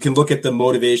 You can look at the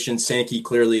motivation. Sankey,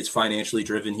 clearly it's financially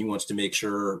driven. He wants to make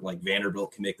sure like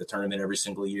Vanderbilt can make the tournament every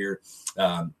single year.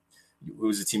 Who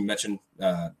was the team you mentioned?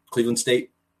 Cleveland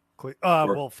State?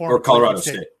 Or Colorado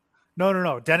State.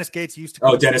 No. Dennis Gates used to.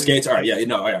 Oh, Dennis Gates. All right.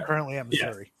 Yeah. Currently at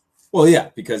Missouri. Yeah. Well, yeah,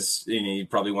 because he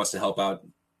probably wants to help out,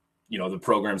 the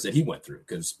programs that he went through,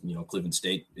 because, Cleveland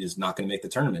State is not going to make the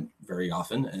tournament very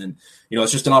often. And,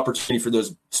 it's just an opportunity for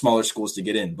those smaller schools to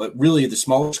get in. But really the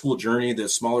smaller school journey, the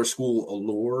smaller school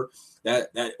allure, that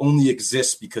only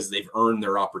exists because they've earned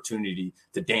their opportunity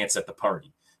to dance at the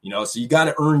party. So you got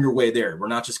to earn your way there. We're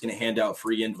not just going to hand out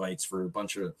free invites for a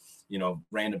bunch of,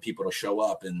 random people to show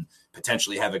up and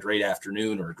potentially have a great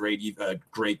afternoon or a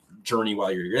great journey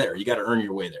while you're there. You got to earn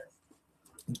your way there.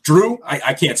 Drew,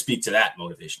 I can't speak to that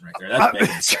motivation right there. That doesn't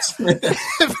make sense.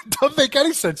 It doesn't make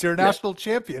any sense. You're a national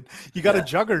champion. You got a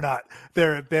juggernaut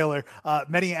there at Baylor.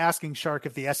 Many asking Shark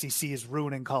if the SEC is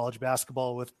ruining college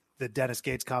basketball with the Dennis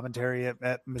Gates commentary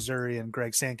at Missouri and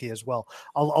Greg Sankey as well.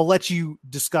 I'll let you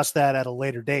discuss that at a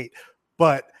later date,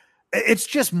 but it's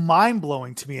just mind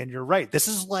blowing to me. And you're right. This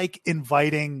is like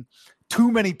inviting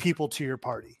too many people to your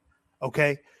party.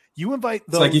 Okay. You invite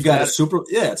those. It's like you got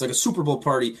it's like a Super Bowl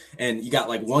party and you got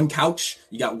like one couch,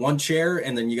 you got one chair,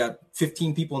 and then you got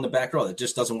 15 people in the back row. That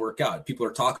just doesn't work out. People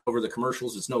are talking over the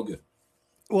commercials. It's no good.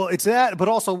 Well, it's that, but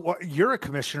also you're a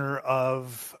commissioner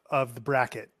of the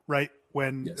bracket, right?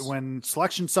 When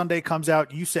Selection Sunday comes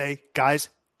out, you say, guys,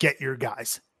 get your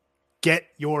guys. Get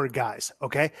your guys,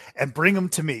 okay? And bring them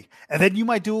to me. And then you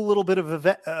might do a little bit of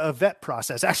a vet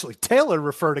process. Actually, Taylor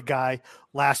referred a guy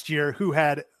last year who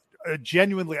had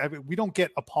genuinely, we don't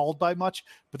get appalled by much,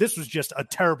 but this was just a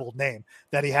terrible name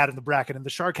that he had in the bracket, and the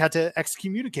Shark had to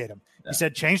excommunicate him. Yeah. He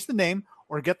said, change the name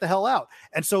or get the hell out.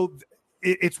 And so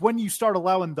it's when you start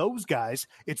allowing those guys,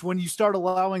 it's when you start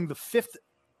allowing the fifth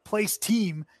place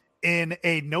team in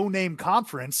a no-name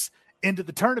conference into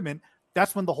the tournament,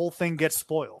 that's when the whole thing gets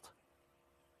spoiled.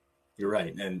 You're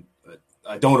right. And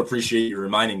I don't appreciate you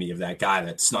reminding me of that guy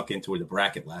that snuck into the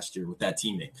bracket last year with that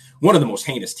team name. One of the most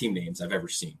heinous team names I've ever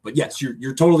seen. But yes,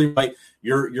 you're totally right.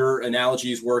 Your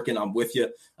analogy is working. I'm with you.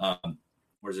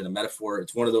 Or is it a metaphor?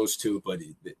 It's one of those two, but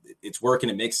it's working.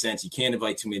 It makes sense. You can't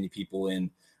invite too many people in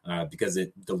because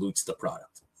it dilutes the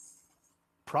product.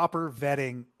 Proper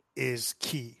vetting is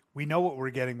key. We know what we're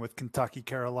getting with Kentucky,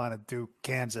 Carolina, Duke,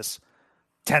 Kansas,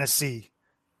 Tennessee.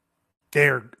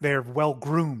 They're well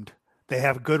groomed. They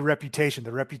have a good reputation.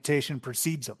 The reputation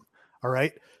precedes them. All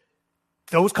right.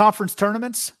 Those conference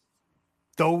tournaments,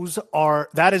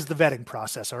 that is the vetting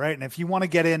process. All right. And if you want to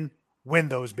get in, win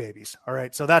those babies. All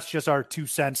right. So that's just our 2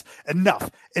 cents.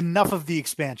 Enough of the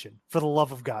expansion, for the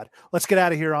love of God. Let's get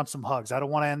out of here on some hugs. I don't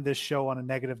want to end this show on a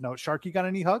negative note. Shark, you got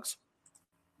any hugs?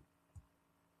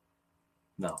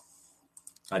 No,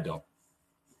 I don't.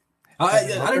 I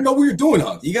didn't know what you're doing,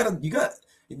 Hug.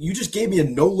 You just gave me a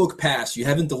no-look pass. You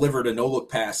haven't delivered a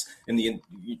no-look pass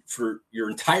for your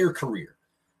entire career,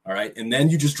 all right? And then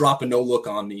you just drop a no-look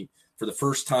on me for the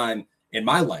first time in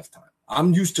my lifetime.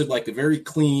 I'm used to like a very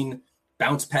clean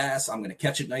bounce pass. I'm going to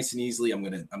catch it nice and easily. I'm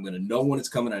going to know when it's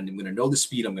coming. I'm going to know the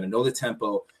speed. I'm going to know the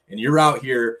tempo. And you're out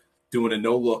here doing a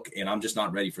no-look, and I'm just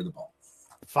not ready for the ball.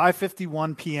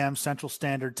 5:51 p.m. Central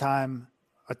Standard Time.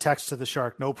 A text to the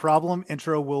Shark. No problem.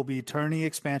 Intro will be tourney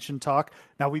expansion talk.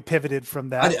 Now we pivoted from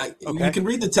that. Okay. You can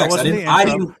read the text.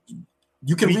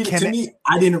 You can read it to me.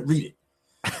 I didn't read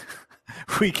it.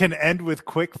 We can end with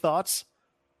quick thoughts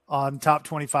on top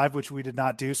 25, which we did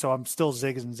not do. So I'm still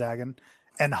zigging and zagging,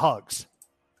 and hugs.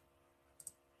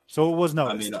 So it was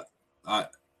noticed.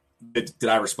 Did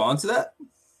I respond to that?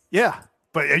 Yeah,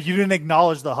 but you didn't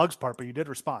acknowledge the hugs part, but you did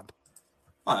respond.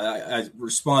 I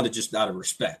responded just out of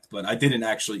respect, but I didn't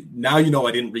actually. Now you know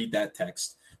I didn't read that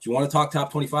text. If you want to talk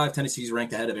top 25, Tennessee's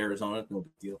ranked ahead of Arizona. No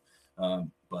big deal.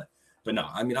 But no,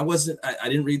 I mean I wasn't. I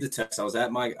didn't read the text. I was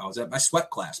at my sweat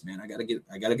class, man. I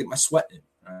gotta get my sweat in.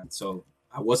 So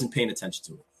I wasn't paying attention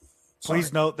to it. Sorry.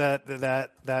 Please note that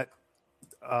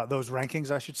those rankings,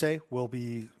 I should say, will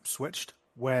be switched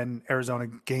when Arizona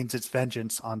gains its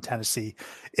vengeance on Tennessee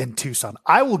in Tucson.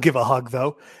 I will give a hug,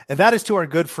 though, and that is to our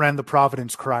good friend, the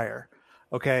Providence Crier.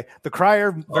 Okay, the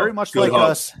Crier, very much like hug.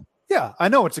 us. Yeah, I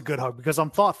know it's a good hug because I'm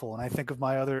thoughtful and I think of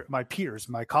my peers,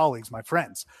 my colleagues, my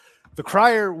friends. The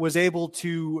Crier was able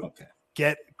to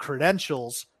get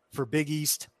credentials for Big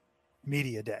East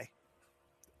Media Day.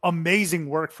 Amazing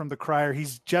work from the Crier.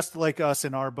 He's just like us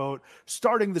in our boat,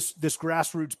 starting this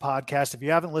grassroots podcast. If you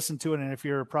haven't listened to it, and if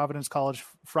you're a Providence College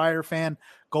Friar fan,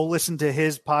 go listen to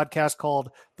his podcast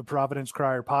called the Providence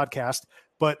Crier Podcast.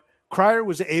 But Crier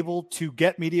was able to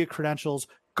get media credentials,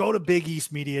 go to Big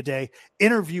East Media Day,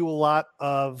 interview a lot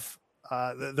of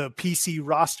the PC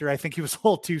roster. I think he was a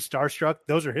little too starstruck.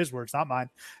 Those are his words, not mine.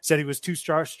 Said he was too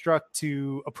starstruck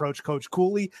to approach Coach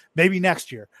Cooley. Maybe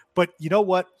next year. But you know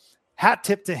what? Hat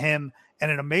tip to him, and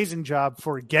an amazing job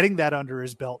for getting that under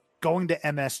his belt, going to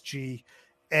MSG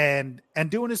and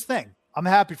doing his thing. I'm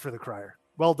happy for the Crier.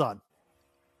 Well done.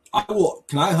 I will.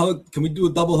 Can I hug? Can we do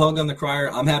a double hug on the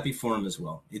Crier? I'm happy for him as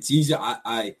well. It's easy.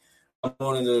 I'm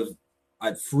one of the.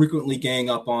 I frequently gang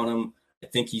up on him. I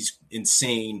think he's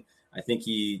insane. I think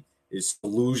he is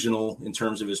delusional in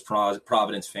terms of his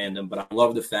Providence fandom. But I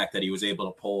love the fact that he was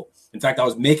able to pull. In fact, I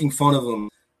was making fun of him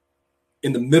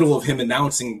in the middle of him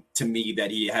announcing to me that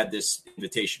he had this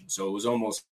invitation. So it was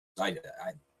almost, he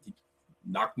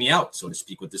knocked me out, so to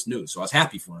speak, with this news. So I was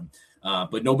happy for him.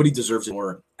 But nobody deserves a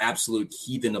more absolute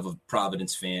heathen of a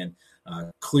Providence fan.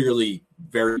 Clearly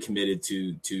very committed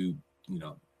to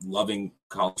loving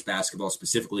college basketball,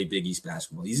 specifically Big East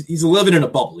basketball. He's living in a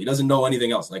bubble. He doesn't know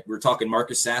anything else. Like we were talking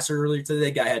Marcus Sasser earlier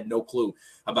today. That guy had no clue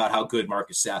about how good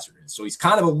Marcus Sasser is. So he's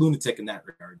kind of a lunatic in that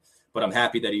regard. But I'm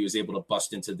happy that he was able to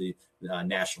bust into the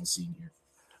national scene here.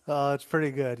 It's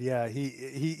pretty good. Yeah,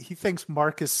 he thinks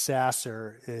Marcus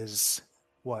Sasser is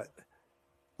what,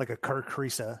 like a Kirk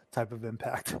Kriisa type of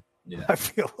impact. Yeah, I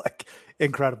feel like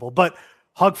incredible. But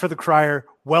hug for the Crier.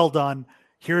 Well done.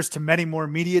 Here's to many more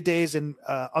media days and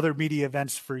other media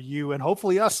events for you, and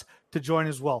hopefully us to join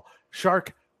as well.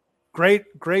 Shark, great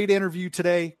interview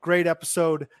today. Great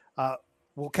episode.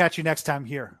 We'll catch you next time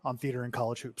here on Theater and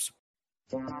College Hoops.